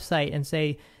to a website and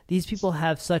say, these people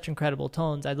have such incredible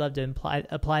tones, I'd love to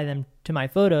apply them to my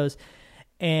photos?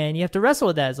 And you have to wrestle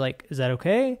with that. It's like, is that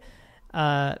okay?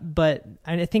 But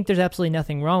I think there's absolutely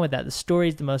nothing wrong with that. The story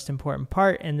is the most important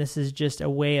part, and this is just a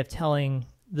way of telling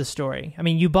the story. I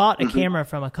mean, you bought a camera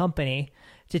from a company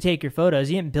to take your photos.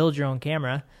 You didn't build your own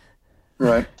camera.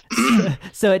 Right.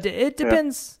 So it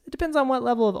depends. Yeah. It depends on what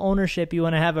level of ownership you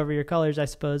want to have over your colors, I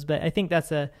suppose. But I think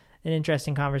that's an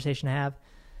interesting conversation to have.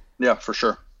 Yeah, for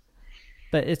sure.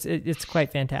 But it's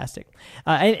quite fantastic.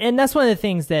 And that's one of the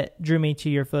things that drew me to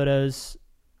your photos.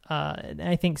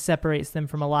 I think separates them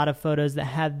from a lot of photos that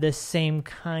have this same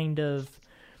kind of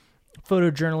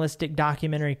photojournalistic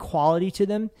documentary quality to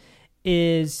them,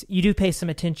 is you do pay some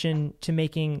attention to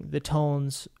making the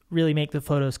tones really make the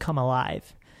photos come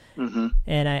alive. Mm-hmm.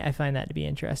 And I find that to be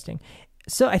interesting.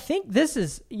 So I think this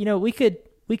is, we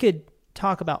could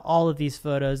talk about all of these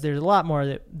photos. There's a lot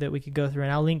more that we could go through,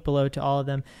 and I'll link below to all of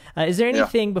them. Is there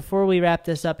anything before we wrap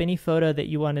this up, any photo that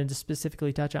you wanted to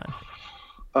specifically touch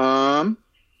on?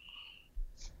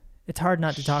 It's hard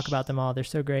not to talk about them all. They're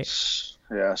so great.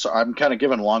 Yeah. So I'm kind of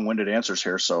giving long-winded answers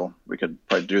here, so we could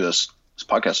probably do this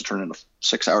podcast to turn into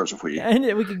 6 hours if we.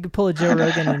 And we could pull a Joe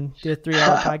Rogan and do a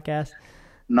 3-hour podcast.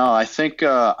 No, I think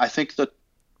that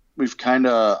we've kind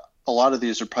of, a lot of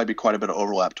these would probably be quite a bit of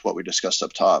overlap to what we discussed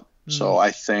up top. Mm. So I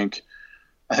think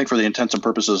for the intents and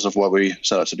purposes of what we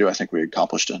set out to do, I think we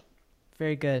accomplished it.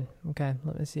 Very good. Okay.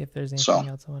 Let me see if there's anything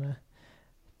else I want to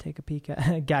take a peek at.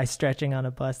 A guy stretching on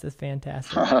a bus. That's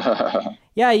fantastic.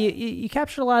 Yeah. You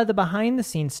captured a lot of the behind the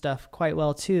scenes stuff quite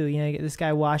well too. You get this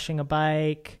guy washing a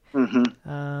bike,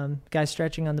 guy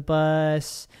stretching on the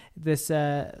bus, this,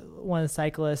 one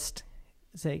cyclist,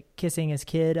 say kissing his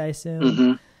kid, I assume.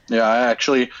 Mm-hmm. Yeah,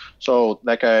 so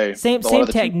that guy. Same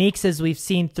techniques as we've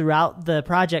seen throughout the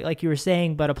project, like you were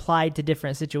saying, but applied to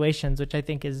different situations, which I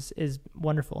think is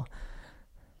wonderful.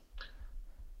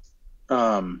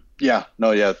 Yeah,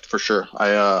 for sure.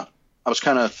 I was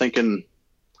kind of thinking,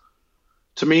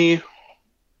 to me,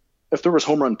 if there was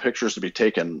home run pictures to be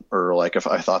taken, or like if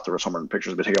I thought there was home run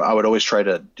pictures to be taken, I would always try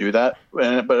to do that.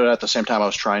 But at the same time, I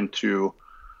was trying to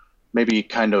maybe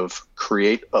kind of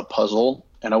create a puzzle,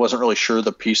 and I wasn't really sure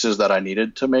the pieces that I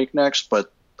needed to make next,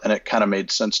 and it kind of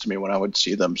made sense to me when I would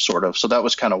see them, sort of. So that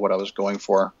was kind of what I was going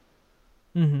for.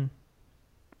 Mm-hmm.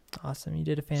 Awesome. You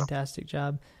did a fantastic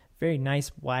job. Very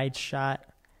nice wide shot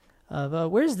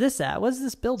of, where's this at? What's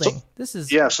this building? This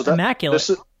is immaculate.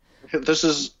 This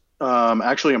is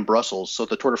actually in Brussels. So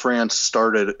the Tour de France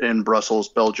started in Brussels,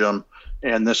 Belgium,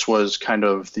 and this was kind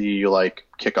of the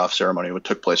kickoff ceremony, which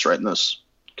took place right in this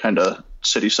kind of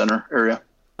city center area.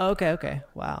 Okay.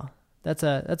 Wow. That's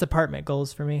apartment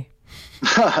goals for me.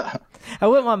 I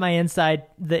wouldn't want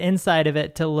the inside of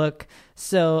it to look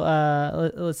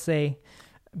so, let's say,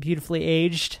 beautifully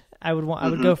aged. I would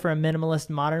go for a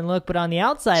minimalist modern look, but on the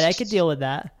outside I could deal with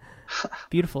that.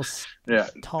 Beautiful.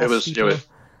 Tall steeple.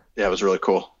 It was really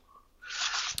cool.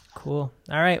 Cool.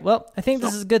 All right. Well, I think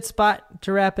this is a good spot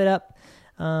to wrap it up.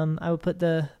 I would put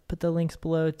the links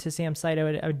below to Sam's site. I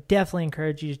would definitely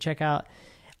encourage you to check out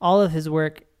all of his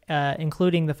work,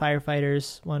 including the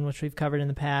firefighters one, which we've covered in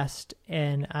the past.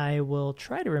 And I will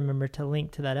try to remember to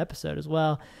link to that episode as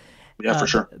well. Yeah, for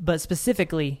sure. But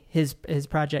specifically his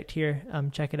project here,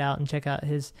 check it out and check out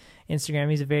his Instagram.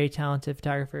 He's a very talented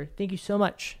photographer. Thank you so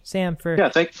much, Sam, for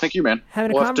thank you, man.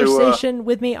 Having a conversation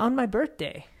with me on my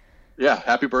birthday. Yeah,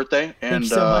 happy birthday. And thank you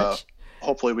so much.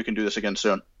 Hopefully we can do this again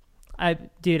soon. I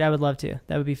would love to.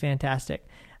 That would be fantastic.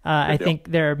 I think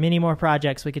there are many more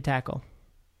projects we could tackle.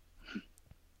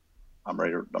 I'm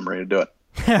ready to do it.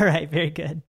 All right, very good.